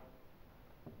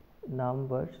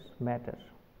numbers matter.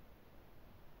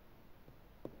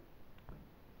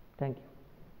 Thank you.